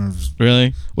tonight, and I was,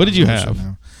 Really? What did you have?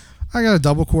 I got a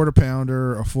double quarter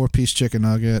pounder, a 4-piece chicken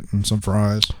nugget, and some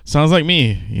fries. Sounds like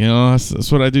me. You know,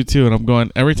 that's what I do too. And I'm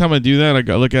going every time I do that, I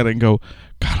look at it and go,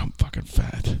 God, I'm fucking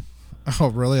fat. Oh,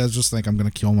 really? I just think I'm gonna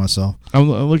kill myself. I'm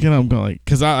looking at it, I'm going like,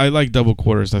 because I like double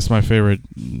quarters. That's my favorite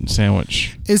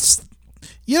sandwich. It's,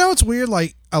 it's weird.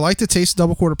 Like, I like to taste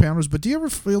double quarter pounders, but do you ever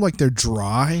feel like they're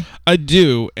dry? I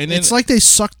do, and then, It's like they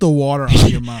suck the water out of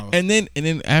your mouth. and then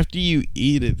after you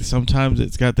eat it, sometimes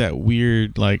it's got that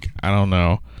weird, like, I don't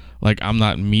know, like I'm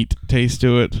not meat taste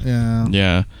to it. Yeah.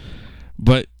 Yeah.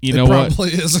 But you know it what?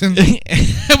 probably isn't.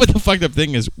 But the fucked up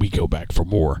thing is, we go back for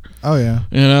more. Oh yeah.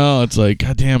 You know, it's like,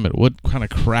 God damn it! What kind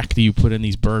of crack do you put in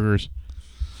these burgers?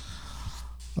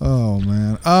 Oh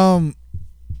man.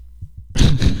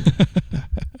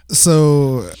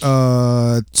 So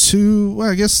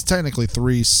I guess technically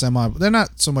 3 semi. They're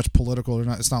not so much political. They're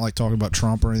not. It's not like talking about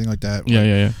Trump or anything like that.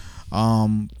 Yeah.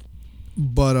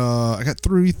 But I got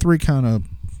three kind of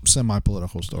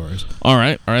semi-political stories. All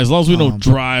right. As long as we don't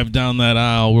drive down that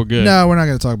aisle, we're good. No, we're not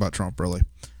going to talk about Trump really.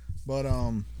 But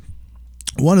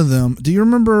one of them. Do you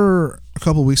remember a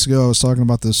couple of weeks ago I was talking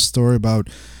about this story about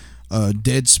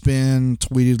Deadspin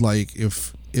tweeted like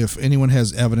if anyone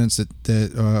has evidence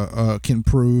that can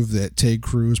prove that Ted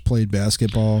Cruz played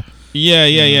basketball. Yeah.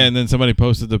 And then somebody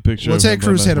posted the picture. Well, of Ted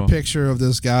Cruz had a basketball. picture of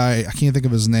this guy. I can't think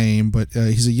of his name, but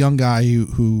he's a young guy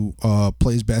who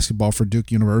plays basketball for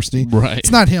Duke University. Right.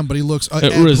 It's not him, but he looks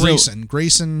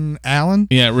Grayson Allen.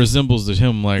 Yeah, it resembles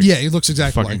him like. Yeah, he looks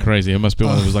exactly fucking like crazy. It must be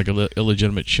one of his like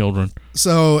illegitimate children.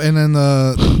 So, and then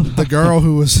the girl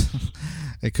who was,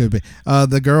 it could be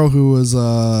the girl who was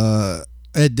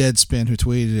at Deadspin who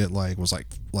tweeted it was like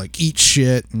eat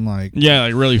shit and like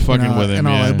really fucking with him and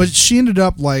all yeah. that. But she ended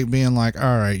up being like,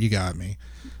 all right, you got me,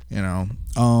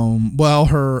 Well,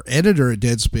 her editor at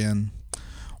Deadspin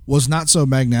was not so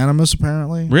magnanimous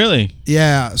apparently. Really?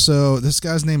 Yeah. So this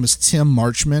guy's name is Tim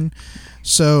Marchman.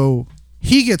 So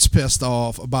he gets pissed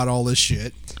off about all this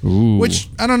shit. Ooh. Which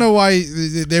I don't know why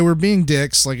they were being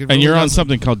dicks. Like, and you're on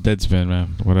something called Deadspin,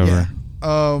 man. Whatever. Yeah.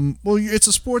 Well, it's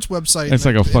a sports website. It's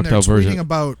like a fucked up version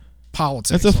about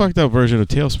politics. It's a fucked up version of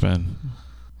Tailspin.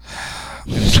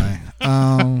 Anyway,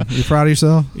 you proud of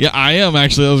yourself? Yeah, I am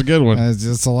actually. That was a good one.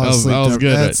 It's a lot of sleep. That was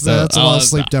good. That's a lot of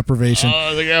sleep deprivation.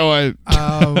 Oh, the guy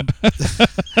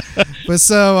But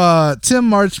so Tim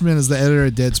Marchman is the editor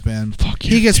of Deadspin. Fuck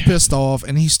you, he gets Tim. pissed off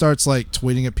and he starts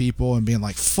tweeting at people and being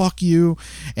like, "Fuck you,"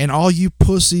 and all you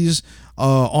pussies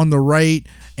on the right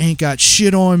ain't got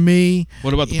shit on me.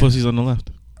 What about the pussies on the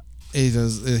left? He's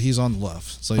on the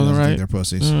left, so he On the doesn't right? think they're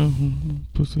pussies.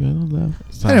 Pussy on the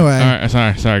left. Sorry. Anyway. All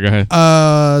right, sorry, go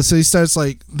ahead. So he starts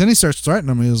threatening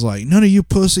them. He was like, "None of you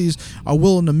pussies are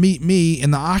willing to meet me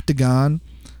in the octagon."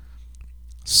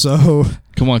 So,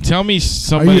 Come on, tell me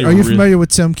somebody. are you familiar with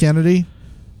Tim Kennedy?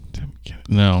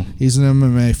 No. He's an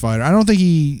MMA fighter. I don't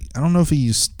know if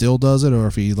he still does it or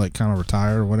if he kind of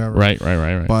retired or whatever.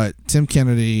 Right. But Tim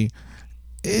Kennedy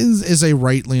is a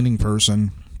right-leaning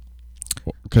person.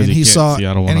 Because he saw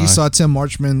saw Tim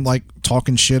Marchman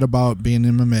talking shit about being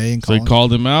MMA and so he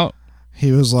called him out.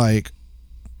 He was like,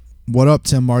 "What up,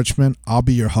 Tim Marchman? I'll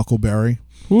be your Huckleberry."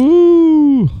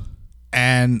 Woo!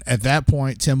 And at that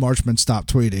point, Tim Marchman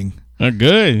stopped tweeting.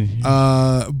 Good.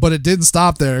 But it didn't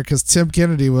stop there because Tim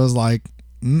Kennedy was like,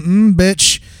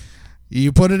 bitch,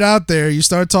 you put it out there. You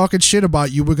started talking shit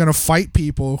about you were going to fight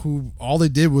people who all they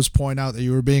did was point out that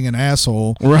you were being an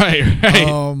asshole.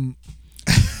 Right.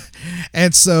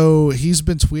 And so he's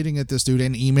been tweeting at this dude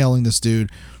and emailing this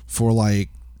dude for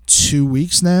 2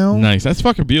 weeks now. Nice. That's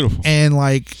fucking beautiful. And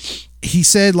he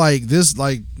said this,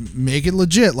 make it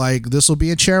legit. This will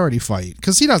be a charity fight.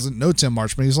 Because he doesn't know Tim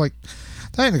Marchman. He's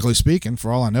technically speaking,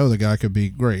 for all I know, the guy could be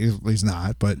great. He's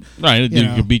not, but right,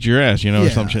 dude could beat your ass, or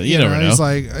some shit. You never know. He's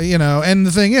and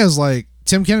the thing is,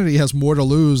 Tim Kennedy has more to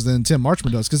lose than Tim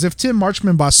Marchman does. Because if Tim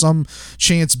Marchman by some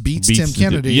chance beats Tim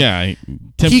Kennedy,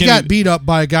 he got beat up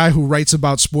by a guy who writes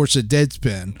about sports at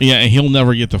Deadspin. Yeah, and he'll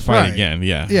never get to fight again.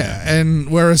 Yeah.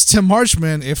 And whereas Tim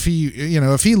Marchman, if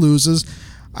he loses,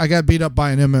 I got beat up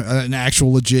by an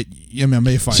actual legit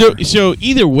MMA fighter. So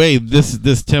either way,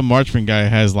 this Tim Marchman guy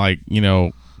has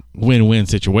win-win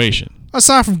situation.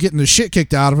 Aside from getting the shit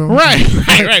kicked out of him, right.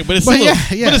 But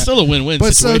it's still a win-win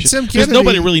but situation. So Tim because Kennedy,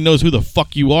 nobody really knows who the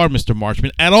fuck you are, Mr.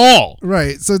 Marchman, at all.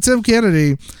 Right. So Tim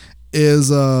Kennedy is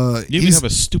you even have a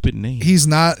stupid name. He's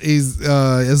not. He's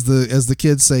as the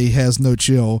kids say, he has no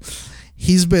chill.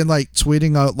 he's been like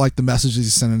tweeting out like the messages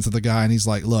he's sending to the guy, and he's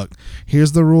like, look,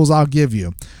 here's the rules I'll give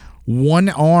you. One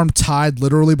arm tied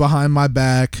literally behind my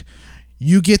back.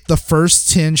 You get the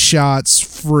first 10 shots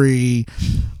free.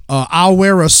 I'll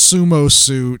wear a sumo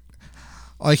suit.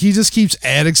 Like, he just keeps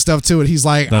adding stuff to it. He's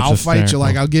like, That's I'll fight you. hysterical.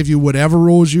 Like, I'll give you whatever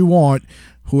rules you want.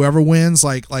 Whoever wins,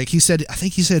 like he said, I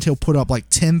think he said he'll put up like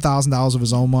 $10,000 of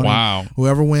his own money. Wow.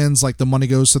 Whoever wins, like the money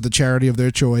goes to the charity of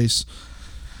their choice.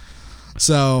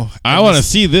 So I want to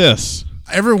see this.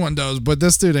 everyone does, but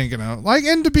this dude ain't gonna like.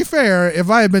 And to be fair, if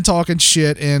I had been talking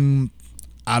shit in,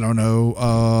 I don't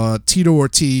know, Tito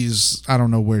Ortiz, I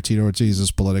don't know where Tito Ortiz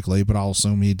is politically, but I'll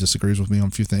assume he disagrees with me on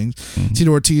a few things. Mm-hmm.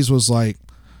 Tito Ortiz was like,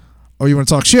 "Oh, you want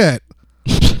to talk shit?"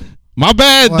 My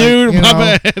bad, Like, dude. you My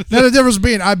know, bad. Now the difference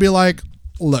being, I'd be like,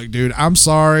 "Look, dude, I'm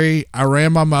sorry. I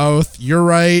ran my mouth. You're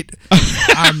right.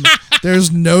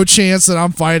 There's no chance that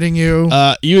I'm fighting you.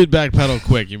 You would backpedal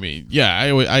quick. You mean?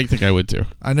 Yeah, I think I would too.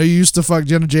 I know you used to fuck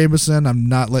Jenna Jameson. I'm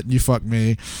not letting you fuck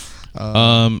me."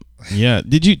 Yeah.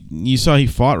 Did you saw he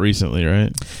fought recently,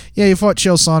 right? Yeah, he fought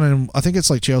Chael Sonnen. I think it's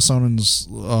like Chael Sonnen's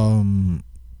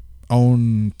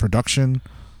own production.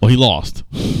 Well, he lost.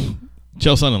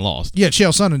 Chael Sonnen lost. Yeah, Chael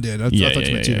Sonnen did. I thought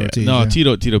you meant Tito yeah. Ortiz. No,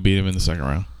 yeah. Tito beat him in the second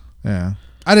round. Yeah.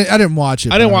 I didn't watch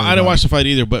it. I didn't watch the fight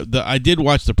either, but I did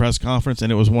watch the press conference,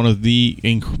 and it was one of the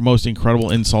most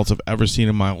incredible insults I've ever seen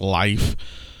in my life.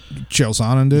 Chael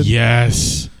Sonnen did.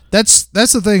 Yes. That's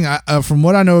the thing. From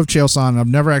what I know of Chael Sonnen, I've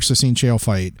never actually seen Chael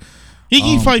fight.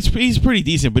 He fights. He's pretty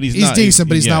decent, but he's not decent,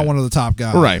 but he's not one of the top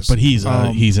guys. Right, but he's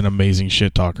an amazing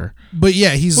shit talker. But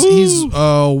yeah, he's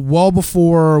well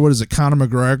before, what is it, Conor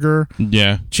McGregor.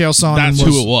 Yeah, Chael Sonnen. That's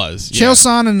who it was. Chael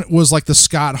Sonnen was like the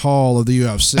Scott Hall of the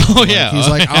UFC. Oh, Like, yeah. he's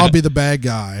like, I'll be the bad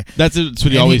guy. That's what he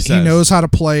And always says. He knows how to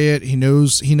play it. He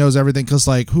knows everything. Because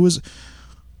like, who's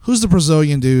the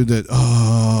Brazilian dude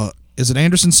that is it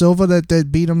Anderson Silva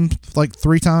that beat him like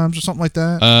 3 times or something like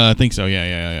that? I think so.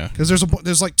 Yeah. Because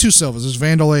there's like 2 Silvas. There's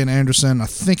Vanderlei and Anderson. I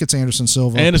think it's Anderson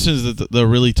Silva. Anderson's the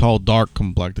really tall, dark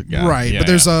complected guy. Right, Yeah, but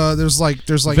there's like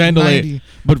Vanderlei, 90.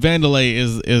 but Vanderlei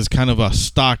is kind of a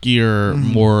stockier,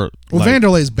 more. Well, like,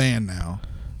 Vanderlei's banned now.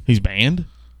 He's banned.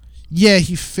 Yeah,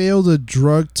 he failed a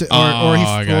drug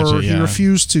I gotcha, he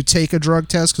refused to take a drug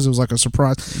test because it was like a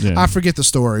surprise. Yeah. I forget the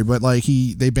story, but like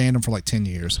they banned him for like 10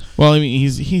 years. Well, I mean,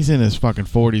 he's in his fucking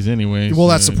 40s anyway. Well,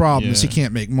 that's the problem is he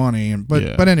can't make money.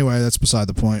 But anyway, that's beside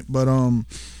the point. But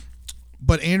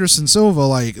Anderson Silva,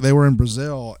 like they were in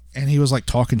Brazil and he was like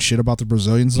talking shit about the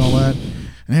Brazilians and all that,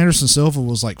 and Anderson Silva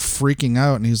was like freaking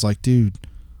out and he's like, dude,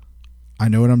 I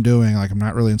know what I'm doing. Like, I'm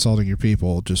not really insulting your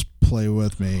people. Just play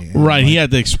with me. And right, like, he had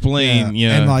to explain.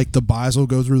 Yeah, and like the buys will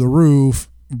go through the roof.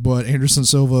 But Anderson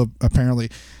Silva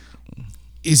apparently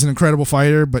he's an incredible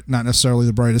fighter, but not necessarily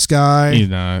the brightest guy. He's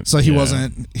not. So he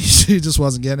wasn't. He just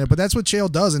wasn't getting it. But that's what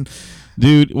Chael does. And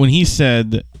Dude, when he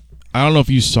said, I don't know if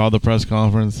you saw the press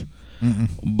conference,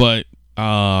 but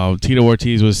Tito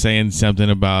Ortiz was saying something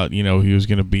about, he was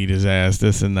going to beat his ass,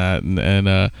 this and that,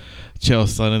 and Chael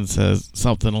Sonnen says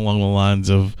something along the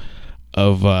lines of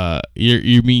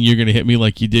you mean you're going to hit me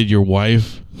like you did your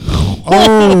wife?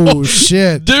 oh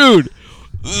shit, Dude,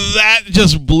 that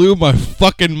just blew my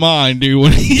fucking mind, dude,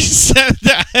 when he said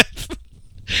that.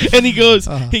 And he goes,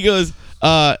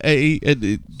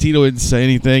 Tito didn't say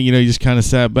anything, he just kind of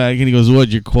sat back, and he goes, what,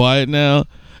 you're quiet now?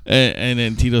 And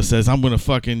then Tito says, I'm going to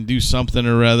fucking do something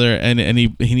or other, and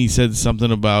he said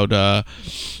something about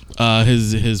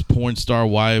his porn star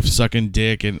wife sucking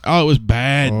dick, and it was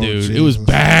bad, dude. Jesus. It was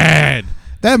bad.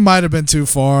 that might have been too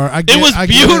far. It was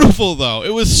beautiful, though.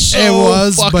 It was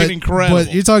so fucking incredible.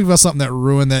 But you're talking about something that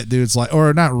ruined that dude's life,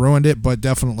 or not ruined it, but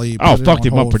definitely Fucked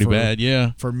him up pretty bad,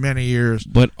 yeah. for many years.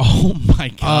 But oh my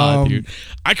god, dude,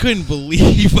 I couldn't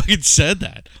believe he fucking said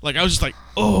that. Like, I was just like,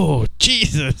 oh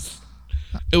Jesus.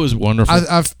 It was wonderful.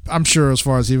 I'm sure, as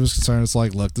far as he was concerned, it's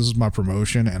like, look, this is my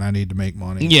promotion, and I need to make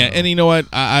money. Yeah, so. and you know what?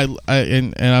 I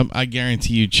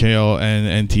guarantee you, Chael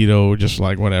and Tito were just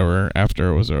like whatever after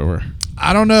it was over.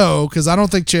 I don't know, because I don't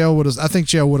think Chael would have. I think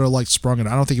Chael would have like sprung it.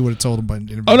 I don't think he would have told him. By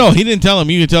Oh no, he didn't tell him.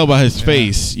 You could tell by his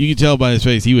face. You could tell by his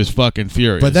face he was fucking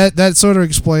furious. But that sort of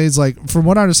explains, like, from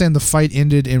what I understand, the fight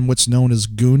ended in what's known as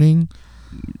gooning.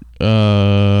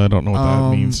 I don't know what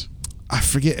that means. I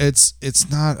forget.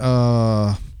 It's not.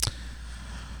 I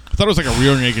thought it was like a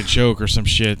rear naked choke or some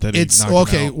shit. It's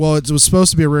okay. Well, it was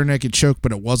supposed to be a rear naked choke,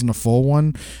 but it wasn't a full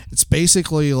one. It's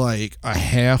basically like a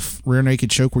half rear naked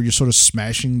choke where you're sort of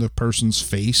smashing the person's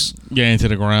face. Yeah, into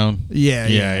the ground.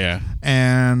 Yeah.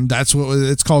 And that's what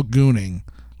it's called, gooning.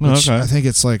 Which Okay. I think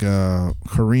it's like a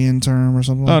Korean term or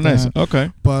something like that. Oh, nice.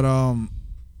 Okay. But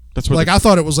That's what Like I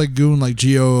thought it was like goon, like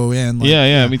GOON. Like,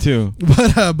 yeah, me too.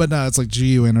 But no, it's like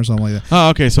GUN or something like that. Oh,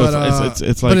 okay. So But,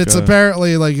 it's like. But it's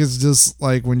apparently like it's just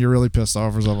like when you're really pissed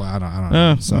off or something. I don't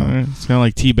know. So it's kind of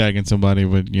like teabagging somebody,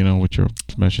 but with your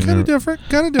smashing. kind of different,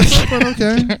 but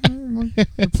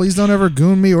okay. Please don't ever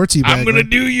goon me or teabag. I'm gonna me.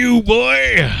 do you,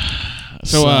 boy.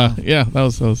 So yeah, that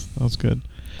was good.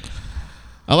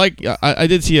 I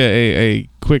did see a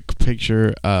quick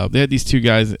picture. They had these two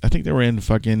guys. I think they were in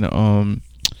fucking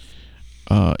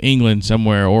England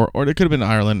somewhere, or they could have been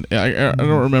Ireland. I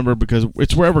don't remember because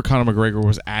it's wherever Conor McGregor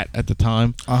was at the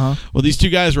time. Well, these two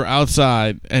guys were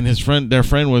outside, and their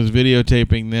friend was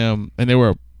videotaping them, and they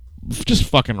were just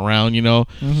fucking around,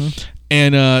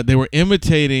 And they were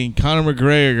imitating Conor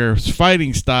McGregor's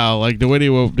fighting style, like the way they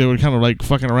were kind of like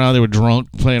fucking around. They were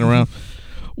drunk, playing around.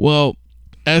 Well,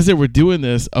 as they were doing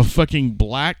this, a fucking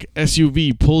black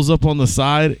SUV pulls up on the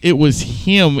side. It was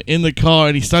him in the car,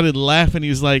 and he started laughing. He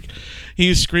was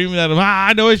screaming at him,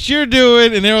 I know what you're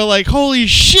doing. And they were like, holy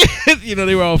shit.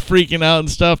 They were all freaking out and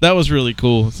stuff. That was really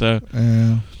cool. So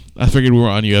I figured we were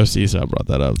on UFC, so I brought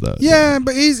that up.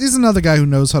 But he's another guy who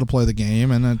knows how to play the game,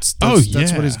 and that's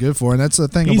what he's good for. And that's the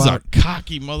thing he's about a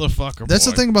cocky motherfucker. That's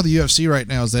the thing about the UFC right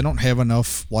now is they don't have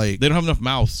enough they don't have enough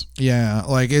mouths. Yeah,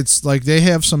 like it's like they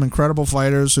have some incredible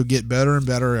fighters who get better and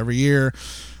better every year,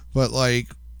 but like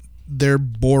they're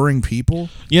boring people.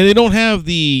 Yeah, they don't have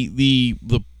the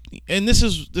and this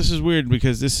is weird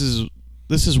because this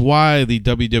is why the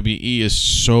WWE is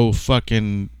so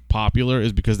fucking popular,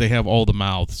 is because they have all the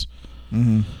mouths.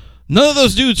 Mm-hmm. None of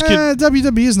those dudes can.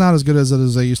 WWE is not as good as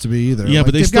they used to be either. Yeah,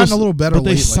 but they've gotten a little better. But they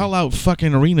lately. sell out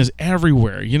fucking arenas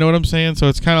everywhere. You know what I'm saying? So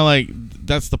it's kind of like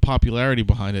that's the popularity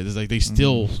behind it. Is like they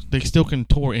still can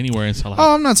tour anywhere and sell out.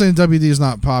 Oh, I'm not saying WWE is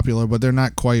not popular, but they're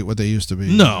not quite what they used to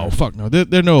be. No, fuck no.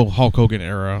 They're no Hulk Hogan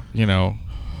era.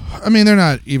 I mean, they're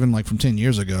not even like from 10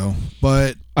 years ago,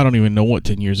 but I don't even know what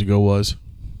 10 years ago was.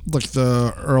 Like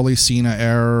the early Cena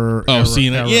era.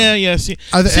 Cena. Era. Yeah.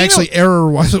 Actually, error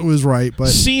was right, but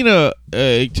Cena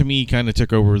to me kind of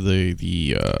took over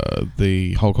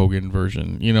the Hulk Hogan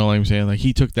version. You know what I'm saying? Like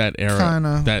he took that era.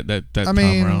 Kinda. That I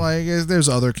mean, time like there's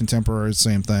other contemporaries,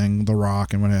 same thing, The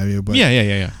Rock and what have you. But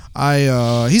yeah.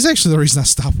 He's actually the reason I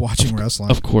stopped watching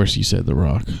wrestling. Of course, you said The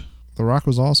Rock. The Rock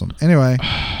was awesome. Anyway,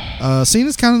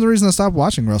 Cena's kind of the reason I stopped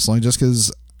watching wrestling, just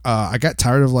because I got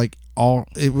tired of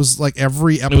it was like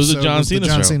every episode it was the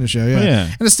John Cena show. Yeah. Oh,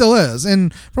 yeah. And it still is.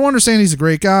 And from what I understand, he's a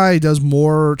great guy. He does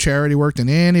more charity work than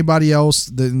anybody else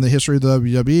in the history of the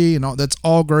WWE, and all that's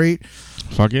all great.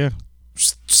 Fuck yeah.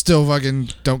 Still fucking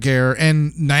don't care.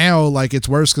 And now it's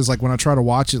worse because when I try to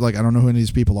watch it, I don't know who any of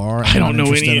these people are. I don't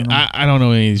know any. I don't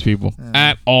know any of these people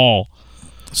at all.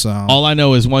 So all I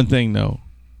know is one thing though.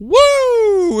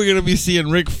 Woo! We're gonna be seeing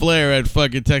Ric Flair at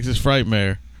fucking Texas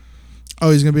Frightmare.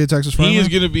 Oh, he's gonna be at Texas Frightmare. He is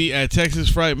gonna be at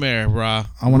Texas Frightmare, brah.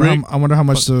 I wonder how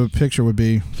much the picture would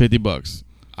be. $50.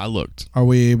 I looked. Are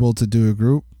we able to do a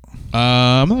group?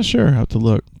 I'm not sure. I have to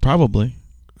look. Probably.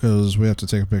 Because we have to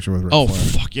take a picture with Ric Flair. Oh,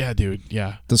 fuck yeah, dude.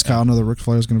 Yeah. Does Kyle know that Ric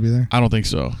Flair is going to be there? I don't think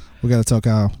so. We got to tell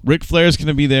Kyle. Ric Flair's going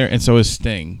to be there, and so is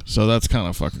Sting. So that's kind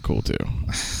of fucking cool, too.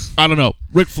 I don't know.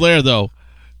 Ric Flair, though.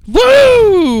 Woo!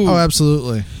 Oh,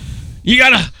 absolutely. You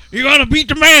gotta beat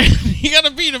the man. You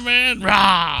gotta beat the man.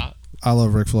 Rah! I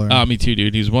love Ric Flair. Me too,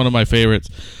 dude. He's one of my favorites.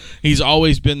 He's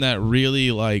always been that really,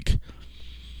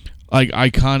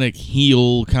 iconic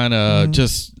heel kind of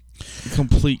just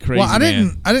complete crazy. Well, I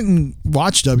man. didn't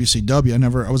watch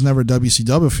WCW. I was never a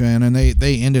WCW fan, and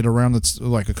they ended around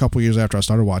a couple years after I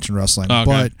started watching wrestling.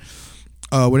 Okay.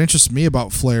 But what interests me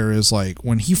about Flair is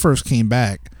when he first came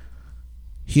back,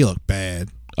 he looked bad.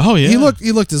 Oh yeah,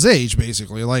 he looked his age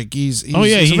basically. He's a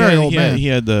he very old man. He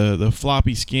had the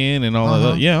floppy skin and all of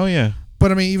that. Yeah, oh yeah.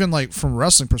 But I mean, even from a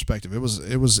wrestling perspective, it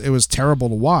was terrible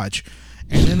to watch.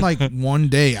 And then one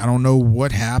day, I don't know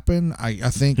what happened. I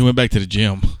think he went back to the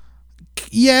gym.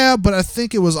 Yeah, but I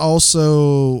think it was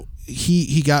also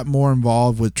he got more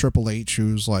involved with Triple H,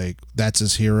 who's that's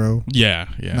his hero. Yeah.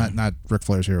 Not Ric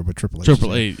Flair's hero, but Triple H.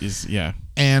 Triple H is yeah.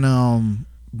 And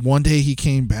one day he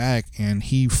came back and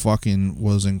he fucking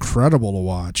was incredible to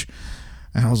watch.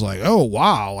 And I was like, oh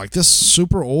wow, this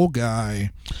super old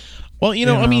guy. Well,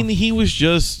 I mean,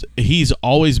 he's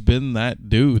always been that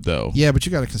dude, though. Yeah, but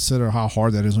you got to consider how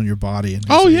hard that is on your body. And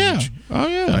age.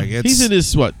 He's in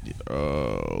his, late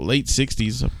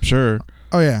 60s, I'm sure.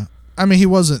 Oh, yeah. I mean, he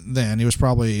wasn't then. He was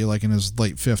probably, in his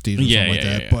late 50s or something like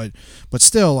that. Yeah. But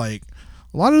still, a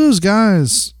lot of those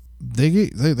guys, they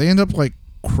end up,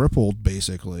 crippled,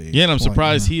 basically. Yeah, and I'm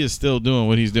surprised he is still doing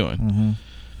what he's doing. Mm-hmm.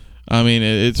 I mean,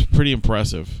 it's pretty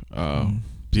impressive.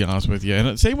 To be honest with you,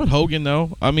 and same with Hogan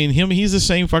though. I mean, he's the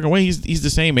same fucking way. He's the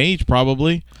same age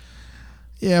probably.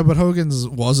 Yeah, but Hogan's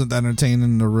wasn't that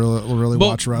entertaining to really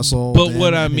watch wrestle. But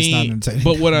what I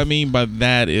mean by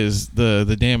that is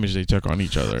the damage they took on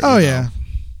each other. Oh yeah,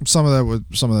 some of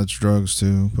that's drugs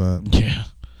too. But yeah,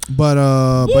 but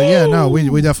yeah, no,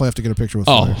 we definitely have to get a picture with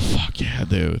Flair. Oh fuck yeah,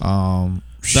 dude.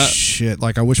 Shit,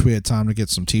 like I wish we had time to get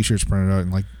some T-shirts printed out,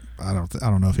 and like I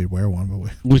don't know if he'd wear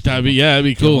one, but that'd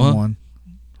be cool, huh? One.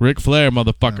 Ric Flair,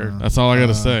 motherfucker. That's all I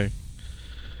gotta say.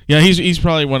 Yeah, he's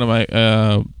probably one of my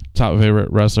top favorite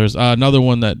wrestlers. Another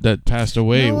one that passed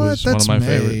away was one of my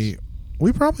favorites.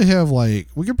 We probably have we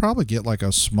could probably get like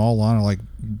a small line of like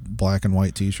black and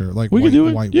white T-shirt, like we could do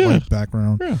it. White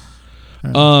background. Yeah.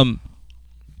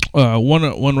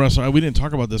 One wrestler, we didn't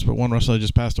talk about this, but one wrestler that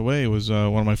just passed away was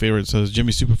one of my favorites.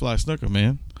 Jimmy Superfly Snuka,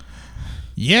 man.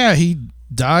 Yeah, he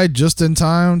died just in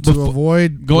time to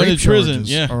avoid going to prison.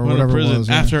 Or whatever it was.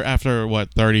 After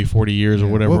what 30, 40 years or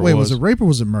whatever. Wait, was it rape or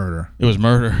was it murder? It was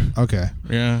murder. Okay.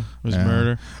 Yeah, it was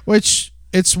murder. Which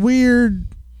it's weird.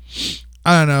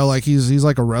 I don't know. Like he's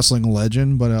like a wrestling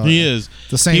legend, but he is.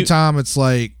 At the same time, it's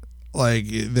like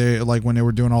they when they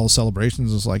were doing all the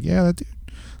celebrations, it's like that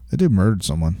dude murdered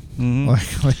someone.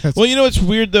 Mm-hmm. Well, you know what's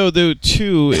weird though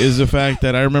too is the fact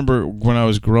that I remember when I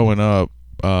was growing up,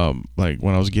 like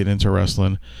when I was getting into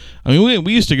wrestling. I mean,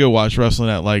 we used to go watch wrestling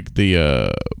at like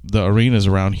the arenas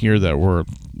around here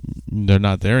they're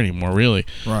not there anymore, really.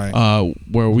 Right.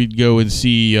 Where we'd go and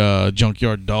see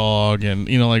Junkyard Dog and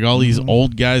like all these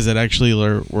old guys that actually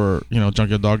were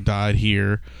Junkyard Dog died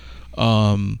here.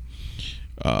 But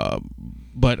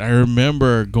I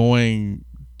remember going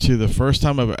to the first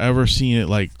time I've ever seen it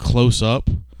like close up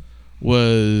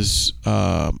was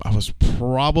I was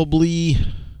probably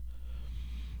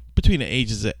between the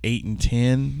ages of 8 and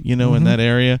 10, in that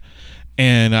area.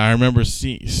 And I remember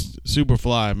seeing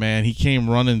Superfly, man. He came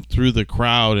running through the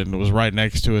crowd and was right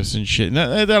next to us and shit. And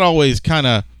that always kind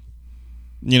of,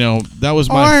 that was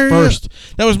my first.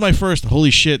 That was my first.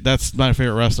 Holy shit, that's my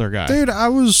favorite wrestler guy. Dude, I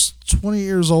was 20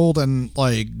 years old and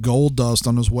like Goldust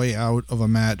on his way out of a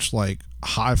match like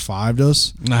high-fived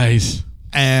us. Nice.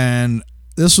 And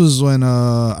this was when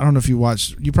I don't know if you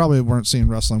watched. You probably weren't seeing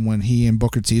wrestling when he and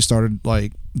Booker T started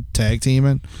like tag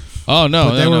teaming. Oh no,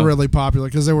 but they were really popular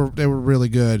because they were really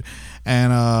good.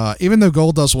 And even though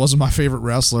Goldust wasn't my favorite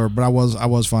wrestler, but I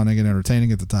was finding it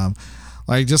entertaining at the time.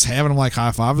 Like just having him like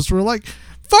high five us, we were like,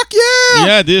 "Fuck yeah!"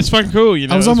 Yeah, dude, it's fucking cool.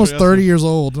 I was almost 30 years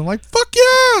old, and I'm like, "Fuck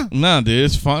yeah!" Nah, dude,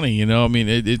 it's funny. I mean,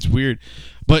 it's weird.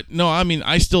 But no, I mean,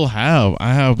 I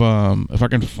have if I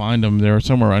can find them, they're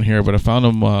somewhere around here. But I found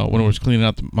them when I was cleaning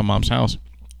out my mom's house.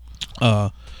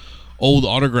 Old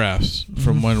autographs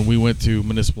from when we went to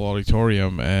Municipal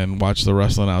Auditorium and watched the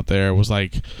wrestling out there. It was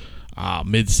like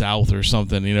Mid-South or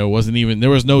something. It wasn't even,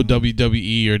 there was no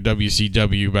WWE or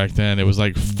WCW back then. It was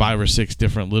like 5 or 6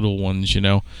 different little ones,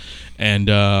 And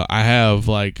I have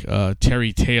like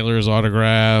Terry Taylor's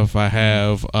autograph. I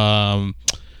have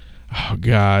oh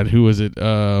God, who was it?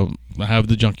 I have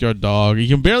the Junkyard Dog. You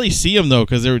can barely see them though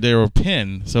because they were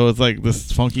pinned, so it's like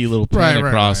this funky little pin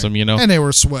across them, And they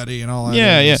were sweaty and all that.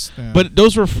 Yeah. But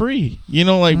those were free,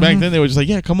 like back then they were just like,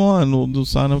 yeah, come on, we'll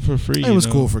sign up for free. It was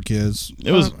cool for kids.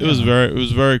 It was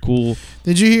very cool.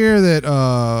 Did you hear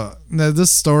that? Now this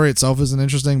story itself isn't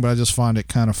interesting, but I just find it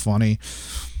kind of funny.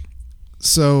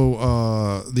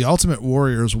 So the Ultimate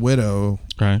Warrior's widow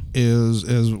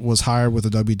was hired with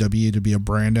the WWE to be a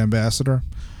brand ambassador,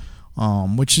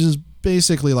 which is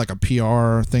basically like a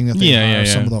PR thing that they hire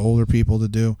some of the older people to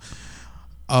do.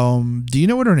 Do you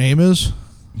know what her name is?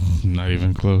 Not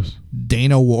even close.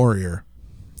 Dana Warrior.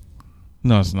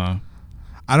 No, it's not.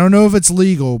 I don't know if it's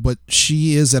legal, but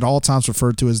she is at all times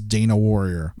referred to as Dana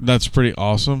Warrior. That's pretty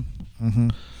awesome. Mm-hmm.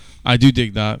 I do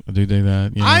dig that.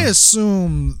 I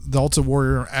assume the Ultimate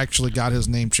Warrior actually got his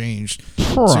name changed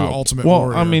to Ultimate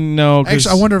Warrior. I mean, no.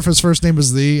 Actually, I wonder if his first name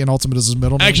is and Ultimate is his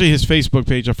middle name. Actually, his Facebook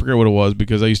page, I forget what it was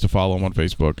because I used to follow him on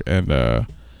Facebook, and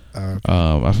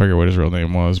I forget what his real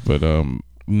name was, but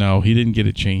no, he didn't get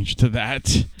it changed to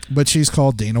that. But she's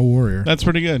called Dana Warrior. That's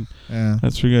pretty good. Yeah,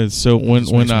 that's pretty good. So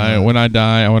when I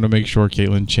die, I want to make sure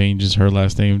Caitlyn changes her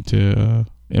last name to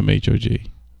MHOG.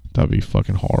 That'd be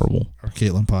fucking horrible. Or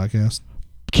Caitlyn Podcast.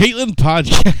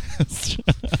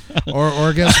 or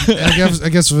I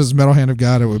guess if it's Metal Hand of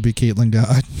God, it would be Caitlyn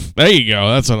God. There you go.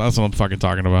 That's what I'm fucking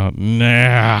talking about.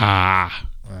 Nah.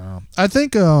 I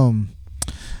think I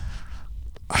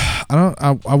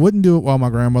wouldn't do it while my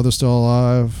grandmother's still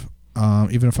alive.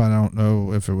 Even if I don't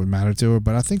know if it would matter to her,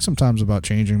 but I think sometimes about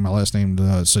changing my last name to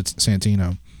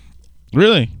Santino.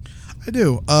 Really? I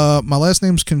do. My last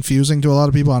name's confusing to a lot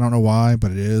of people. I don't know why,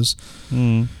 but it is.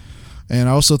 Mm. And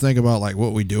I also think about like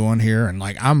what we do on here, and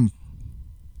like I'm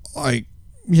like,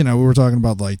 we were talking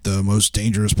about like the most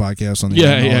dangerous podcast on the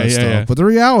internet and all that stuff. Yeah. But the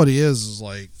reality is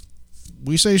like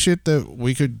we say shit that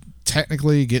we could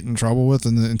technically get in trouble with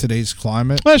in today's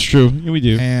climate. That's true. Yeah, we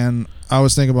do. And I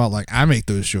was thinking about like I make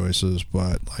those choices,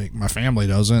 but like my family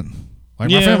doesn't. Like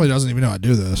my Yeah. family doesn't even know I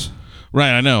do this.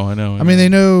 Right, I know. I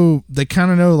mean, they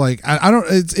kind of know, like, I don't,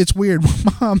 it's weird.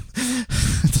 My mom,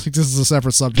 it's like, this is a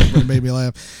separate subject, but it made me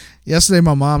laugh. Yesterday,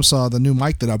 my mom saw the new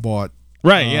mic that I bought.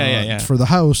 Right, yeah. For the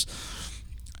house.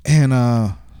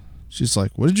 And she's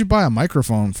like, what did you buy a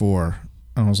microphone for?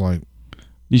 And I was like,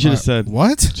 You should have said,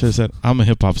 what? Should have said, I'm a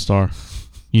hip hop star.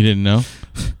 You didn't know?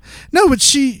 No, but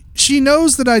she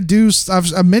knows that I do.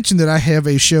 I've mentioned that I have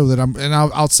a show that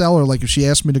I'll tell her, like, if she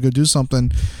asks me to go do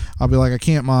something, I'll be like, I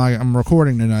can't, I'm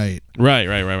recording tonight. Right.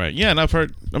 Yeah, and I've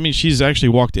heard, I mean, she's actually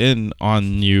walked in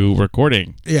on you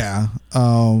recording. Yeah.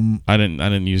 I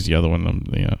didn't use the other one. I'm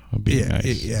being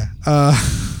nice. Yeah. I'm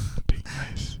being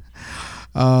nice.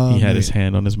 He had his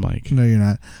hand on his mic. No, you're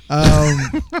not.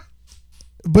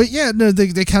 But yeah, no,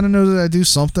 they kind of know that I do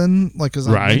something, like, because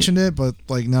I mentioned it, but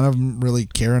like none of them really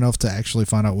care enough to actually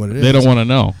find out what it is. They don't want to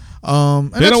know.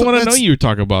 They don't want to know you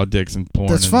talk about dicks and porn.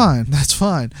 That's fine. That's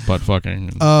fine. Butt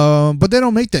fucking. But they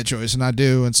don't make that choice, and I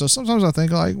do, and so sometimes I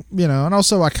think like and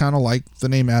also I kind of like the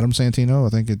name Adam Santino. I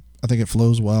think it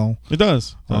flows well. It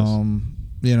does.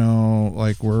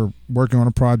 Like we're working on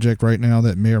a project right now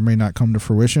that may or may not come to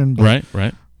fruition. But,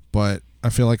 Right. But I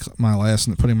feel like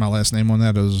putting my last name on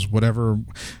that is whatever.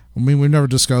 I mean, we've never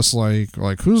discussed like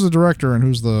who's the director and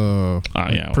who's the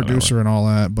producer and all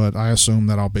that, but I assume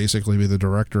that I'll basically be the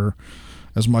director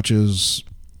as much as.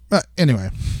 Anyway,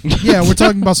 yeah, we're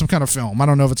talking about some kind of film. I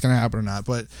don't know if it's going to happen or not,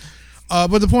 but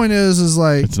the point is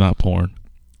like it's not porn.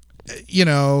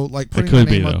 Like putting my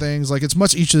name on things. Like it's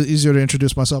much easier to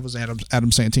introduce myself as Adam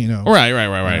Santino.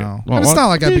 Right. Well, it's not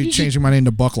like I'd be changing my name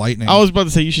to Buck Lightning. I was about to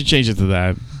say you should change it to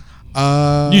that.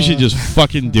 You should just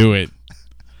fucking do it.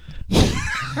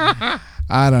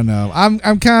 I don't know. I'm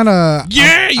kind of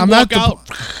walk out.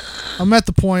 I'm at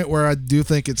the point where I do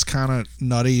think it's kind of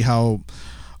nutty how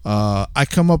I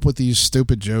come up with these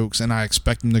stupid jokes and I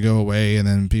expect them to go away, and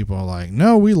then people are like,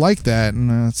 "No, we like that,"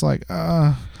 and it's like,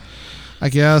 I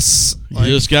guess you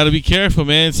just got to be careful,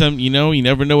 man. You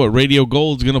never know what radio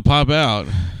gold's gonna pop out.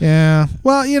 Yeah.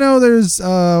 Well, there's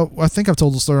I think I've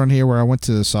told the story on here where I went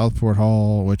to Southport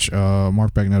Hall, which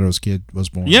Mark Bagnetto's kid was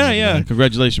born. Yeah.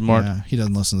 Congratulations, Mark. Yeah, he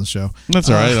doesn't listen to the show. That's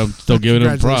all right. I'm still giving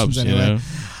him props. Anyway.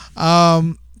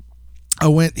 I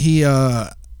went. I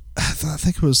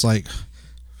think it was like.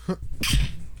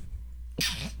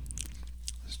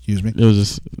 Excuse me. It was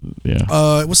just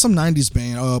it was some '90s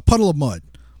band. Puddle of Mud.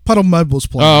 Puddle of Mud was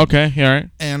playing. Oh, okay. Yeah, all right.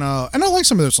 And I like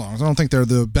some of their songs. I don't think they're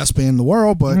the best band in the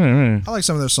world, but right. I like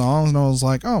some of their songs. And I was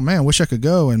like, oh man, I wish I could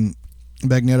go. And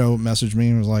Bagnetto messaged me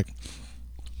and was like,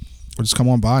 well, just come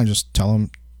on by and just tell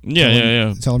him.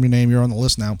 Yeah. Tell him your name. You're on the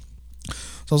list now.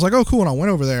 So I was like, oh, cool. And I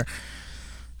went over there,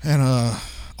 and I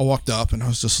walked up, and I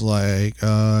was just like,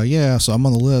 yeah. So I'm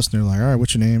on the list. And they're like, all right,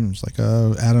 what's your name? It's like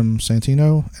Adam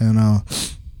Santino. And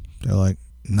they're like,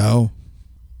 no.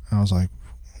 And I was like,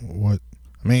 what?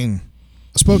 I mean,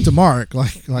 I spoke to Mark.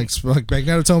 Like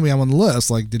Bagnetto told me I'm on the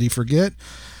list. Like, did he forget?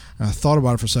 And I thought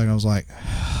about it for a second. I was like,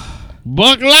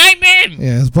 Buck Lightning.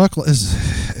 Yeah, is Buck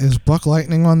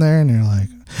Lightning on there? And they're like,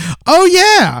 oh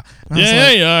yeah. You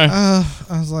are.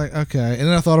 I was like, okay. And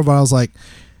then I thought about it. I was like,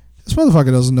 this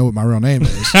motherfucker doesn't know what my real name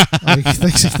is. Like, he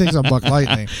thinks I'm Buck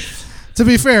Lightning. To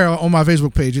be fair, on my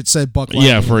Facebook page, it said Buck Lightning.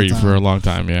 Yeah, for a long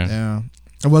time. Yeah. Yeah.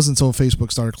 It wasn't until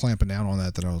Facebook started clamping down on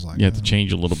that I was like, you have to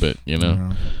change a little bit,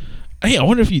 Hey, I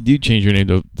wonder if you do change your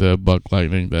name to Buck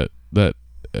Lightning, that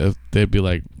if they'd be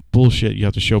like, bullshit, you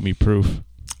have to show me proof.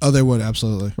 Oh, they would,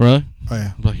 absolutely. Really? Oh,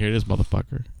 yeah. I'm like, here it is,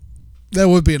 motherfucker. That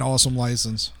would be an awesome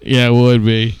license. Yeah, it would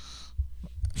be.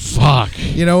 Fuck.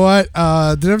 You know what?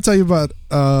 Did I ever tell you about,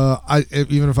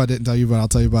 even if I didn't tell you about it, I'll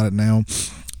tell you about it now.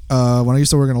 When I used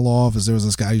to work in a law office, there was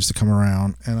this guy who used to come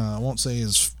around, and I won't say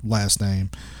his last name.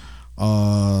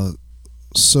 Actually,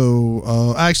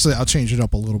 I'll change it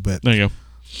up a little bit. There you go.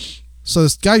 So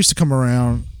this guy used to come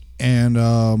around,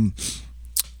 and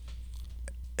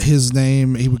his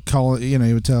name, he would call it, he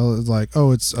would tell it like,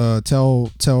 oh, it's tell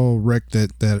Rick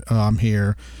that I'm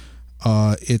here.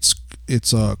 It's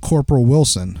Corporal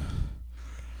Wilson.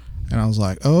 And I was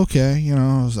like, oh, okay.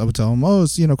 I would tell him, oh,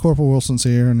 it's Corporal Wilson's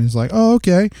here, and he's like, oh,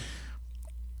 okay.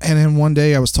 And then one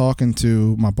day I was talking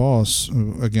to my boss.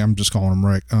 Again, I'm just calling him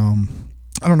Rick.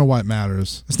 I don't know why it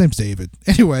matters. His name's David.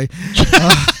 Anyway,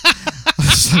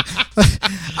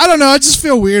 I don't know. I just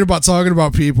feel weird about talking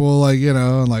about people, like, you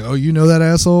know, like, oh, you know that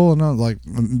asshole, and I'm like,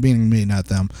 meaning me, not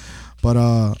them. But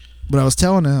I was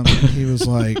telling him, he was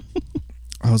like,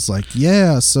 I was like,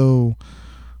 yeah. So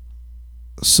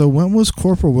when was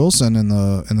Corporal Wilson in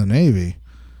the Navy?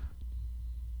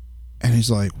 And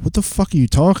he's like, what the fuck are you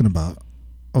talking about?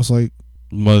 I was like,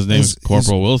 well, his name's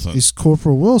Corporal Wilson. He's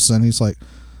Corporal Wilson. He's like,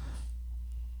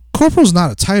 Corporal's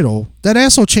not a title. That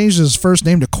asshole changed his first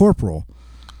name to Corporal.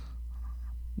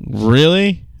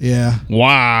 Really? Yeah.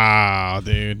 Wow,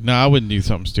 dude. No, I wouldn't do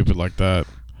something stupid like that.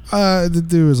 The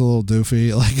dude was a little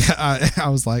doofy. Like, I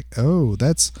was like, oh,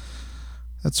 that's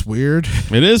weird.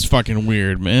 It is fucking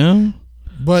weird, man.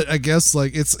 But I guess,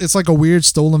 like, it's like a weird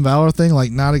stolen valor thing.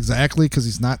 Like, not exactly, because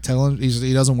he's not telling.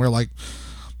 He doesn't wear, like,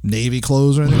 Navy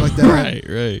clothes or anything like that.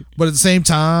 Right. But at the same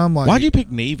time, like, why'd you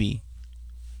pick Navy?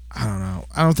 I don't know.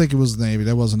 I don't think it was Navy.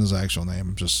 That wasn't his actual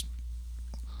name.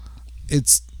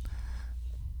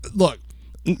 Look,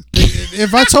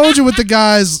 if I told you what the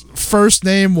guy's first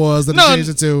name was that he changed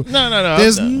it to, no.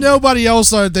 There's nobody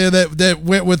else out there that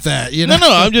went with that. You know? No.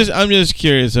 I'm just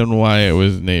curious on why it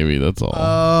was Navy. That's all.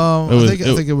 I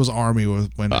think it was Army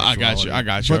when. I got you.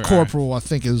 But Corporal, I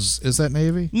think is that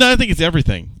Navy? No, I think it's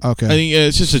everything. Okay. I think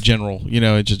it's just a general. You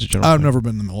know, it's just a general. I've thing. never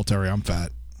been in the military. I'm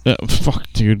fat.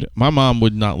 Fuck, dude. My mom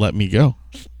would not let me go.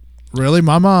 Really?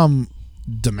 My mom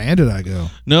demanded I go.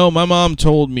 No, my mom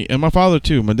told me, and my father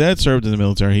too. My dad served in the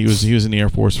military. He was in the Air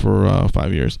Force for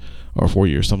 5 years or 4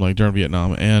 years, something like during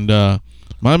Vietnam. And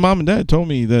my mom and dad told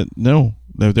me that no,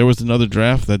 if there was another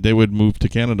draft, that they would move to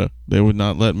Canada. They would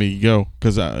not let me go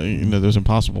because it was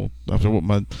impossible after what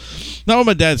my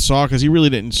dad saw, because he really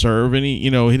didn't serve any.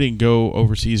 You know, he didn't go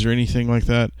overseas or anything like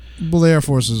that. Well, the Air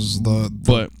Force is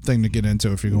the thing to get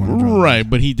into if you're going to right.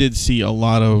 But he did see a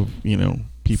lot of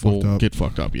people get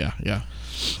fucked up. Yeah.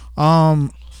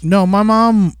 No, my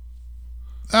mom,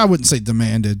 I wouldn't say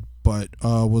demanded, but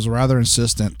was rather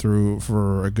insistent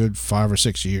for a good 5 or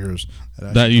 6 years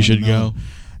that you should go.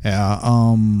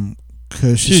 Yeah,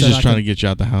 because she's just trying to get you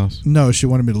out the house. No, she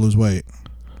wanted me to lose weight.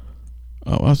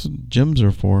 Oh, that's what gyms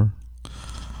are for.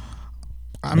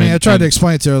 I mean, I tried to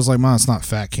explain it to her. I was like, "Mom, it's not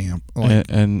fat camp." Like,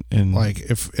 and like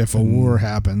if a war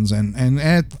happens, and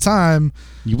at the time,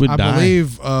 you would die. I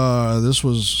believe this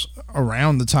was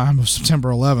around the time of September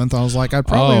 11th. I was like, I'd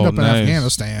probably end up in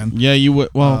Afghanistan. Yeah, you would.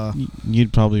 Well,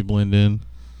 you'd probably blend in.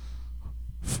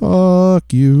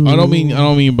 Fuck you. I don't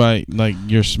mean by like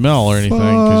your smell or anything,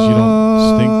 because you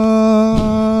don't stink.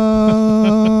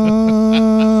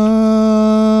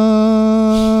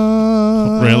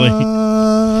 Really?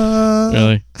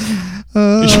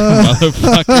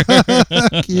 Motherfucker.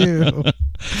 Fuck you.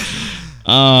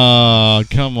 Oh,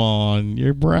 come on.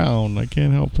 You're brown. I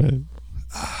can't help it.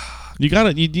 You got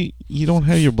it. You don't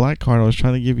have your black card. I was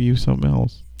trying to give you something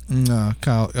else. No,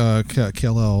 Khalil.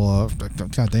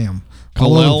 Goddamn.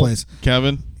 Khalil.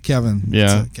 Kevin.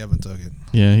 Yeah. Kevin took it.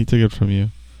 Yeah, he took it from you.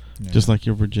 Yeah. Just like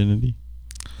your virginity.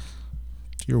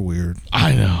 You're weird.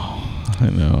 I know.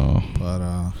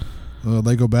 But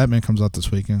Lego Batman comes out this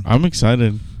weekend. I'm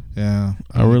excited. Yeah.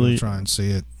 I really try and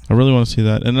see it. I really want to see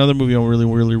that. Another movie I really,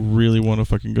 really, really want to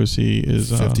fucking go see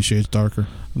is 50 Shades Darker.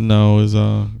 No, is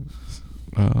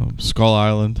Skull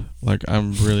Island. Like,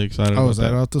 I'm really excited. Oh, is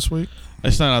that out this week?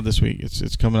 It's not out this week.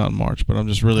 It's coming out in March, but I'm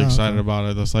just really excited about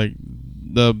it. That's like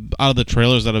out of the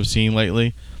trailers that I've seen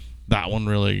lately, that one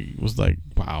really was like,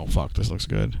 wow, fuck, this looks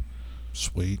good.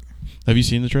 Sweet. Have you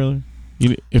seen the trailer?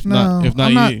 If not,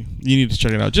 you need to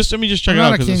check it out. Just check it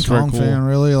out because it's very cool. I'm not a King Kong fan,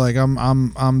 really. Like,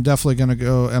 I'm definitely gonna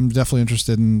go. I'm definitely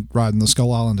interested in riding the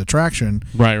Skull Island attraction.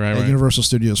 Right. At Universal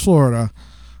Studios Florida,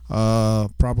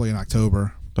 probably in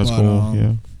October. That's cool.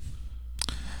 Yeah.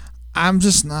 I'm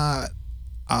just not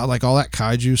like all that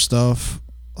kaiju stuff.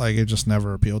 Like, it just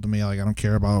never appealed to me. Like, I don't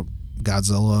care about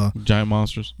Godzilla, giant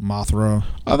monsters, Mothra.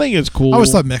 I think it's cool. I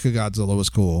always thought Mechagodzilla was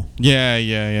cool. Yeah.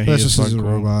 That's just a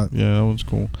robot. Yeah, that one's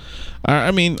cool.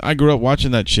 I mean, I grew up watching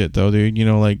that shit though, dude. You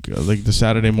know, like the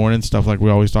Saturday morning stuff, like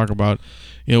we always talk about.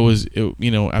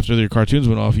 After the cartoons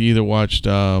went off, you either watched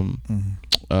Kung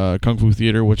Fu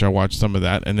Theater, which I watched some of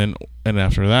that, and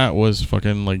after that was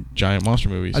fucking like giant monster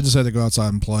movies. I just had to go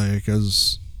outside and play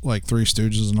because like Three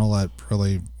Stooges and all that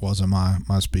really wasn't my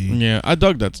speed. Yeah, I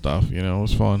dug that stuff. You know, it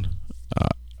was fun.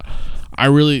 I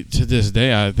really, to this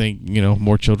day, I think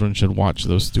more children should watch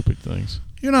those stupid things.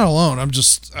 You're not alone. I'm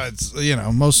just,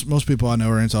 most people I know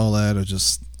are into all that. Are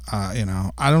just, I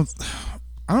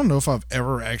don't know if I've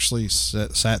ever actually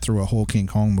sat through a whole King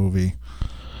Kong movie.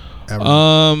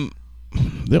 Ever.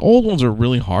 The old ones are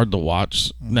really hard to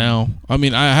watch now. I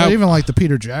mean, I have even like the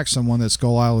Peter Jackson one that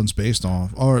Skull Island's based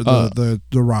on, or the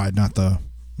ride, not the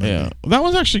maybe. Yeah, that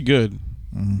one's actually good.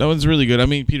 Mhm. That one's really good. I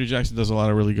mean, Peter Jackson does a lot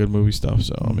of really good movie stuff.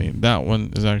 So I mean, that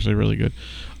one is actually really good.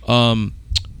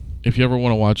 If you ever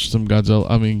want to watch some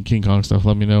King Kong stuff,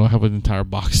 let me know. I have an entire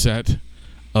box set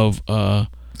of Yeah,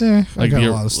 I like got the-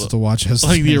 a lot of stuff to watch. As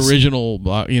like the things. original,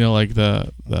 like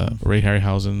the Ray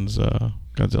Harryhausen's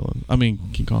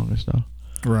King Kong and stuff,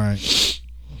 Right.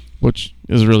 which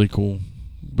is really cool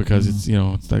because it's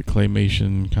it's that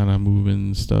claymation kind of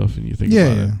moving stuff, and you think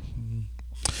about it.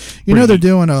 You know Pretty they're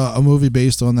doing a movie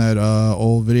based on that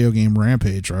old video game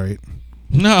Rampage, right?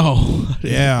 No,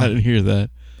 Yeah. I didn't hear that.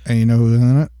 And you know who's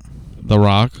in it? The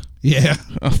Rock, Yeah.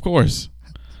 of course.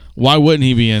 Why wouldn't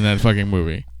he be in that fucking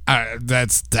movie?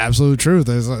 That's the absolute truth.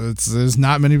 There's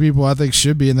not many people I think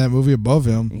should be in that movie above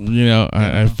him.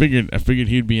 I figured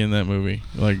he'd be in that movie,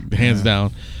 like hands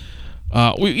down.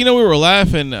 We were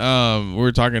laughing. We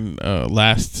were talking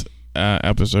last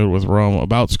episode with Rum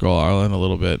about Skull Island a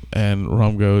little bit, and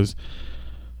Rum goes,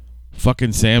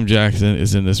 "Fucking Sam Jackson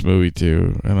is in this movie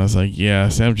too," and I was like, "Yeah,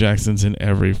 Sam Jackson's in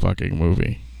every fucking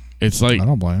movie." It's like I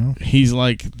don't blame him. he's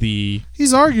like the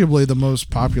He's arguably the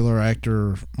most popular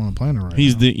actor on the planet right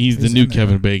he's now. the new in there.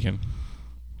 Kevin Bacon,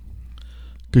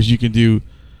 because you can do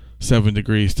 7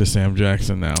 Degrees to Sam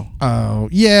Jackson now. Oh,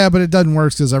 yeah, but it doesn't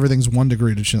work because everything's 1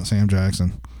 degree to Sam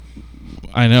Jackson.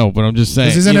 I know, but I'm just saying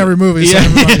 'Cause he's in you know- every movie, so Yeah,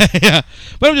 everybody- yeah.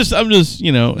 But I'm just, he's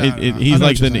I know like what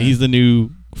you're saying. he's the new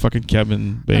fucking Kevin I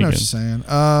know Bacon, what you're saying.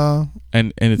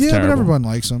 and it's Yeah, terrible. but everyone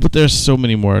likes him. But there's so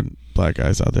many more black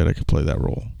guys out there that could play that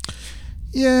role.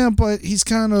 Yeah, but he's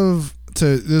kind of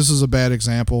this is a bad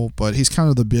example, but he's kind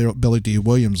of the Billy D.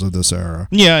 Williams of this era.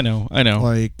 Yeah, I know.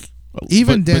 Like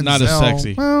even Denzel, but not as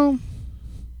sexy. Well,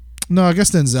 no, I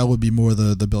guess Denzel would be more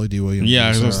the Billy D. Williams. Yeah,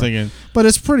 of I this was era. thinking, but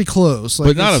it's pretty close.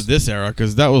 Like, but not it's- of this era,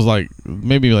 because that was like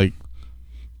maybe like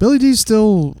Billy D's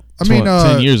still. I mean,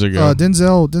 10 years ago.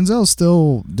 Denzel's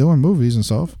still doing movies and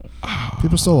stuff.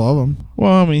 People still love him.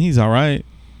 well, I mean, he's all right.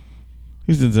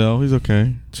 He's Denzel. He's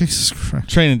okay. Jesus Christ.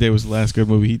 Training Day was the last good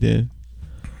movie he did.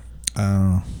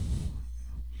 No.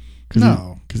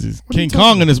 Because he's What are you King talking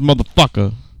Kong and his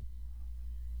motherfucker.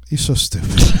 He's so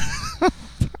stupid.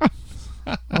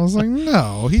 I was like,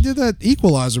 no. He did that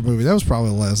Equalizer movie. That was probably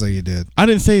the last thing he did. I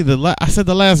didn't say I said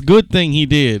the last good thing he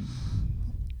did.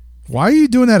 Why are you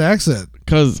doing that accent?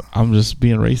 Because I'm just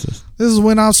being racist. This is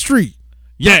Went Out Street.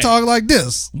 Yeah. I talk like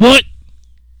this. What?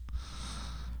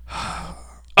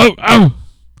 Oh.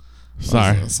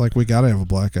 Sorry. It's like we gotta have a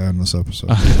black guy in this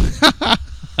episode.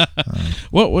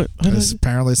 What?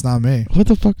 Apparently, it's not me. What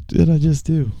the fuck did I just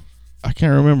do? I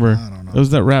can't remember. I don't know. It was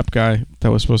that rap guy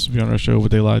that was supposed to be on our show, but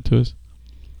they lied to us.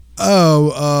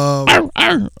 Oh,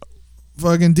 Arr.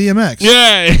 fucking DMX.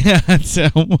 Yeah, that's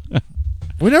him.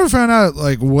 We never found out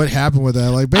like what happened with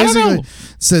that. Like I don't basically know.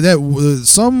 said that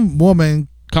some woman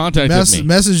Contacted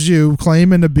me. messaged you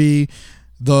claiming to be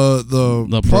the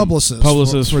The publicist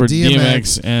for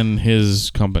DMX and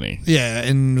his company. Yeah,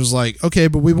 and was like, okay,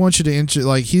 but we want you to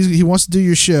like he wants to do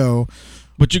your show.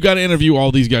 But you got to interview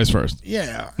all these guys first.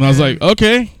 Yeah, And I was like,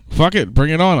 okay, fuck it,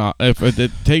 bring it on. If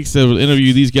it takes to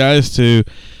interview these guys to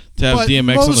have but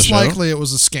DMX on the most show, likely it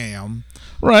was a scam.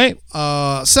 right?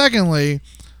 Secondly,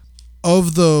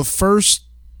 of the first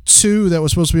 2 that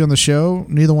was supposed to be on the show,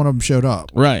 neither one of them showed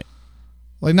up. Right.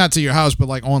 Like not to your house, but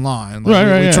like online. Like,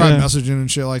 Right, we yeah, tried yeah. messaging and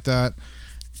shit like that,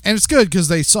 and it's good because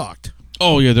they sucked.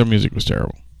 Oh yeah, their music was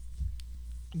terrible.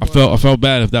 I felt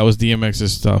bad if that was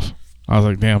DMX's stuff. I was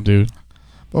like, damn, dude,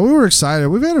 But we were excited.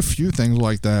 We've had a few things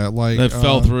like that. Like that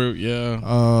fell through.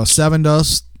 Yeah. Seven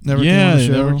Dust never came on the it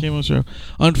show. never came on the show.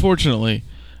 Unfortunately,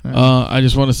 Yeah. I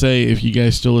just want to say, if you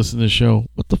guys still listen to the show,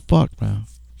 what the fuck, man?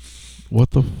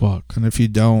 What the fuck? And if you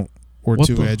don't, we're What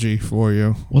too the- edgy for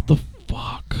you. What the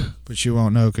fuck? But you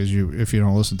won't know because if you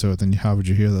don't listen to it, then how would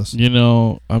you hear this? You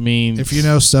know, I mean, If you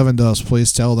know Seven Dust,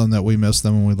 please tell them that we miss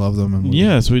them and we love them. And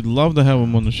yes, we'd love to have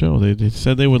them on the show. They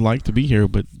said they would like to be here,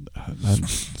 but I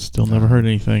still never heard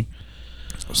anything.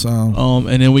 So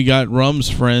And then we got Rum's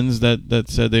friends that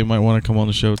said they might want to come on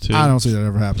the show too. I don't see that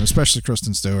ever happen, especially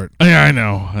Kristen Stewart. Yeah, I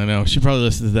know. She probably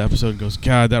listens to the episode and goes,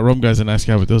 "God, that Rum guy's a nice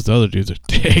guy, but those other dudes are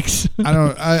dicks."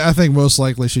 I think most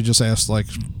likely she just asked like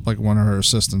one of her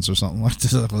assistants or something like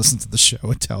to listen to the show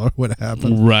and tell her what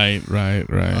happened. Right.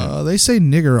 They say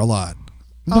nigger a lot.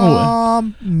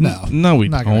 No, No, we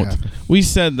not gonna don't. happen. We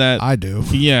said that. I do.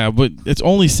 Yeah, but it's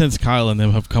only since Kyle and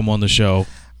them have come on the show.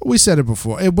 We said it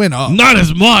before. It went up. Not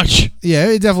as much. Yeah,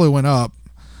 it definitely went up.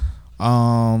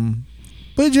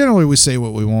 But generally we say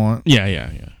what we want. Yeah.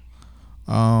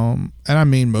 And I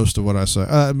mean most of what I say.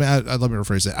 Let me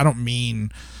rephrase that. I don't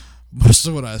mean most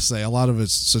of what I say. A lot of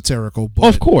it's satirical, but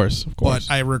Of course. but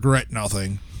I regret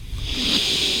nothing.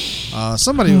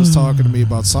 Somebody was talking to me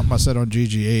about something I said on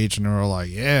GGH, and they were like,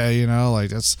 "Yeah, like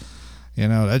that's,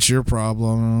 that's your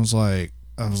problem." And I was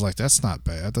like, "That's not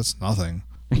bad. That's nothing."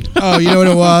 Oh, you know what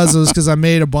it was? It was because I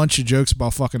made a bunch of jokes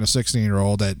about fucking a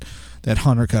 16-year-old that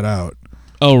Hunter cut out.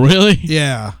 Oh, really?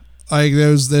 Yeah, like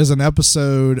there's an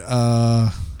episode.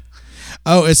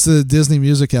 It's the Disney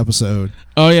music episode.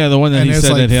 Oh yeah, the one that And he it's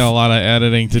said like- that he had a lot of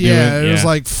editing to do. Yeah, it it was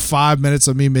like 5 minutes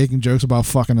of me making jokes about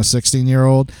fucking a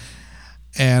 16-year-old,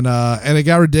 and it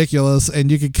got ridiculous, and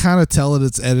you could kind of tell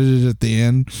it's edited at the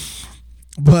end,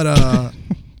 but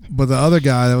but the other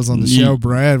guy that was on the show,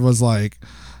 Brad, was like,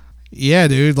 "Yeah,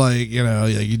 dude, like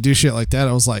you do shit like that."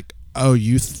 I was like, "Oh,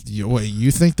 you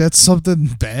think that's something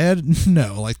bad?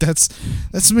 No, like that's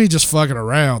me just fucking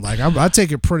around. Like I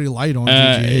take it pretty light on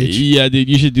GGH." Yeah, dude,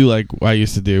 you should do like I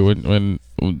used to do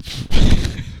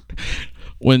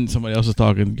when somebody else was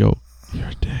talking. Go, "You're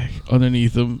a dick"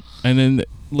 underneath him, and then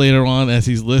later on, as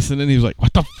he's listening, he's like,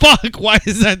 "What the fuck? Why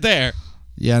is that there?"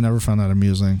 Yeah, I never found that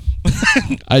amusing.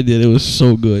 I did. It was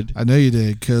so good. I know you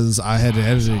did because I had to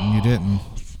edit it and you didn't.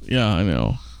 Yeah, I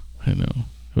know. It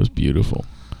was beautiful.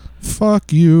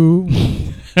 Fuck you.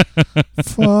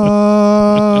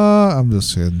 I'm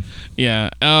just kidding. Yeah.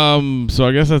 So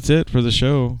I guess that's it for the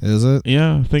show. Is it?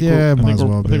 Yeah. I think Yeah, we're, might as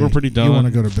well I think we're pretty done. You want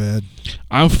to go to bed?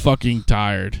 I'm fucking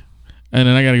tired, and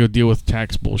then I got to go deal with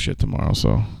tax bullshit tomorrow.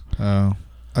 So Oh,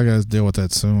 I gotta deal with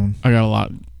that soon. I got a lot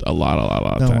of Don't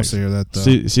want tax. to hear that though.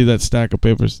 See that stack of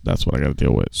papers? That's what I got to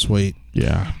deal with. Sweet.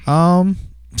 Yeah.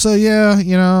 So yeah,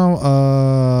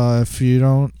 if you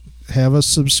don't have us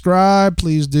subscribe,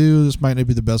 please do. This might not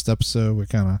be the best episode. We're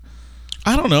kind of.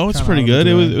 I don't know. It's Kinda pretty out good.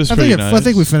 of It the was I pretty think nice. I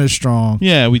think we finished strong.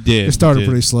 Yeah, we did. It started We did.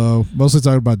 pretty slow, mostly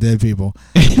talking about dead people.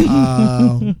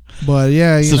 But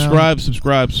yeah, Subscribe.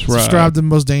 subscribe to the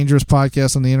most dangerous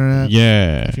podcast on the internet.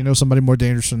 Yeah. If you know somebody more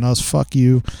dangerous than us, fuck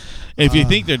you. If you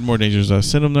think they're more dangerous than us,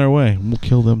 send them their way. We'll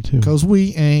kill them too. Because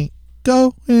we ain't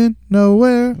going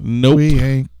nowhere. Nope. We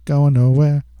ain't going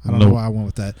nowhere. I don't know Nope. why I went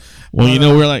with that. Well,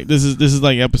 But, we're like this is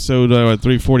like episode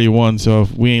 341. So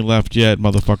if we ain't left yet,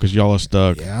 motherfuckers, y'all are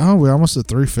stuck. Yeah, we're almost at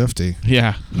 350.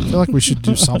 Yeah. I feel like we should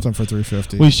do something for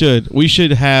 350. We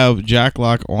should have Jack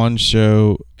Lock on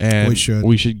show, and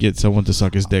We should. get someone to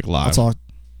suck his dick live. That's all.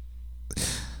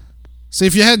 See,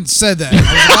 if you hadn't said that,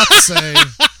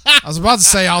 I was about to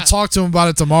say I'll talk to him about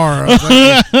it tomorrow.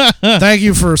 Thank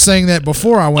you for saying that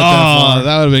before I went that far.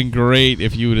 That would have been great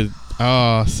if you would have.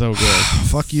 Oh, so good.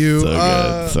 Fuck you.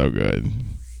 So good.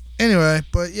 Anyway,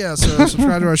 but yeah, so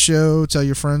subscribe to our show. Tell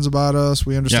your friends about us.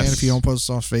 We understand Yes. if you don't post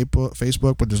us on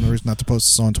Facebook, but there's no reason not to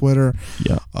post us on Twitter.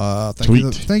 Yeah. Thank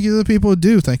you to the people who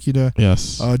do. Thank you to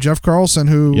Yes. Jeff Carlson,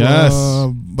 who Yes.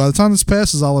 by the time this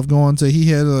passes, I'll have gone to.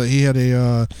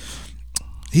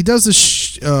 He does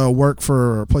this work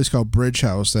for a place called Bridge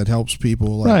House that helps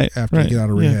people after they get out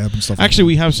of rehab and stuff. Actually,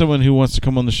 we have someone who wants to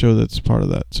come on the show that's part of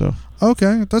that. So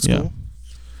okay, that's cool.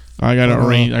 I gotta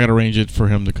arrange it for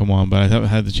him to come on, but I haven't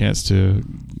had the chance to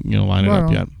line it Right up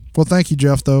on. yet. Well, thank you,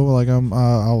 Jeff. Though, like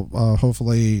I'll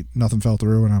hopefully nothing fell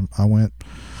through and I went.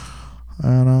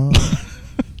 And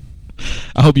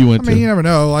I hope you went you never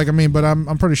know. But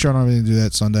I'm pretty sure I'm going to do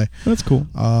that Sunday. That's cool.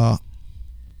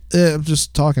 I'm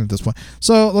just talking at this point.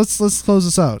 So let's close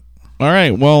this out. All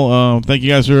right. Well, thank you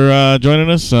guys for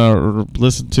joining us.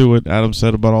 Listen to what Adam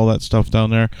said about all that stuff down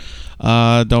there.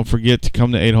 Don't forget to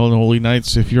come to 8 Holy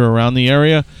Nights if you're around the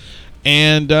area.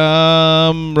 And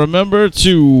remember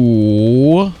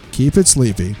to keep it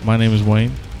sleepy. My name is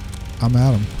Wayne. I'm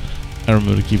Adam. And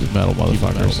remember to keep it metal,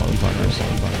 motherfuckers.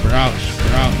 We're out.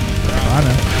 Bye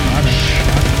now.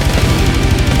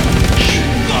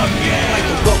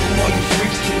 Welcome all you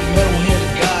freaks to the metal hand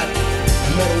of God.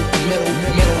 Metal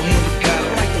hand of God.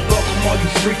 I'd like to welcome all you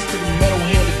freaks to the metal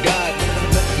hand of God.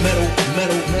 Metal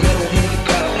hand of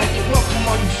God. I'd like to welcome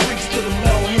all you freaks to the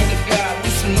metal hand of God.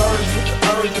 With some nerves with the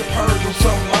urge to purge on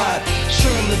some ride.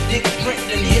 Show him the dick print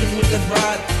and hit him with the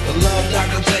rod. The love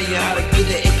doctor tell you how to get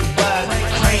the Ichabod.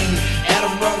 Crane,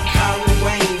 Adam Rowe, Kyra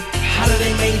Wayne. How do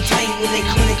they maintain when they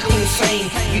clinically insane?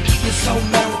 We keep it so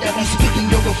metal that we speaking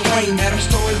your refrain. Adam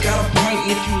Story's got a point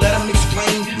if you let him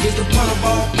explain. Here's the pun of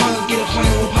all puns, get a plan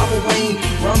with Papa Wayne.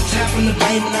 Rum tapping the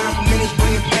vein, 9 minutes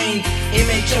bringing pain.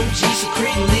 MHOG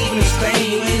secreting, leaving a stain.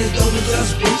 You ain't as dope as us,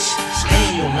 bitch. Stay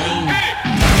in your lane.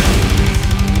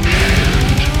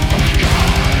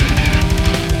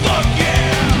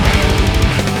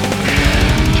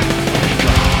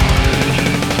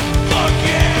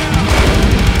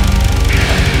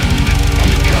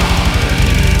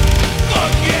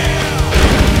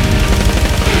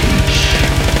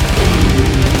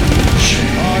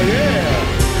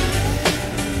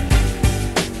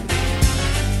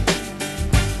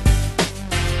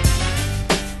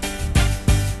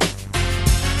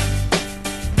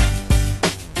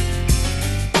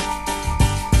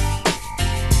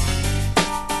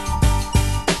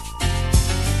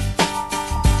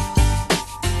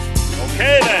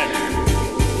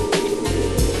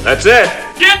 That's it.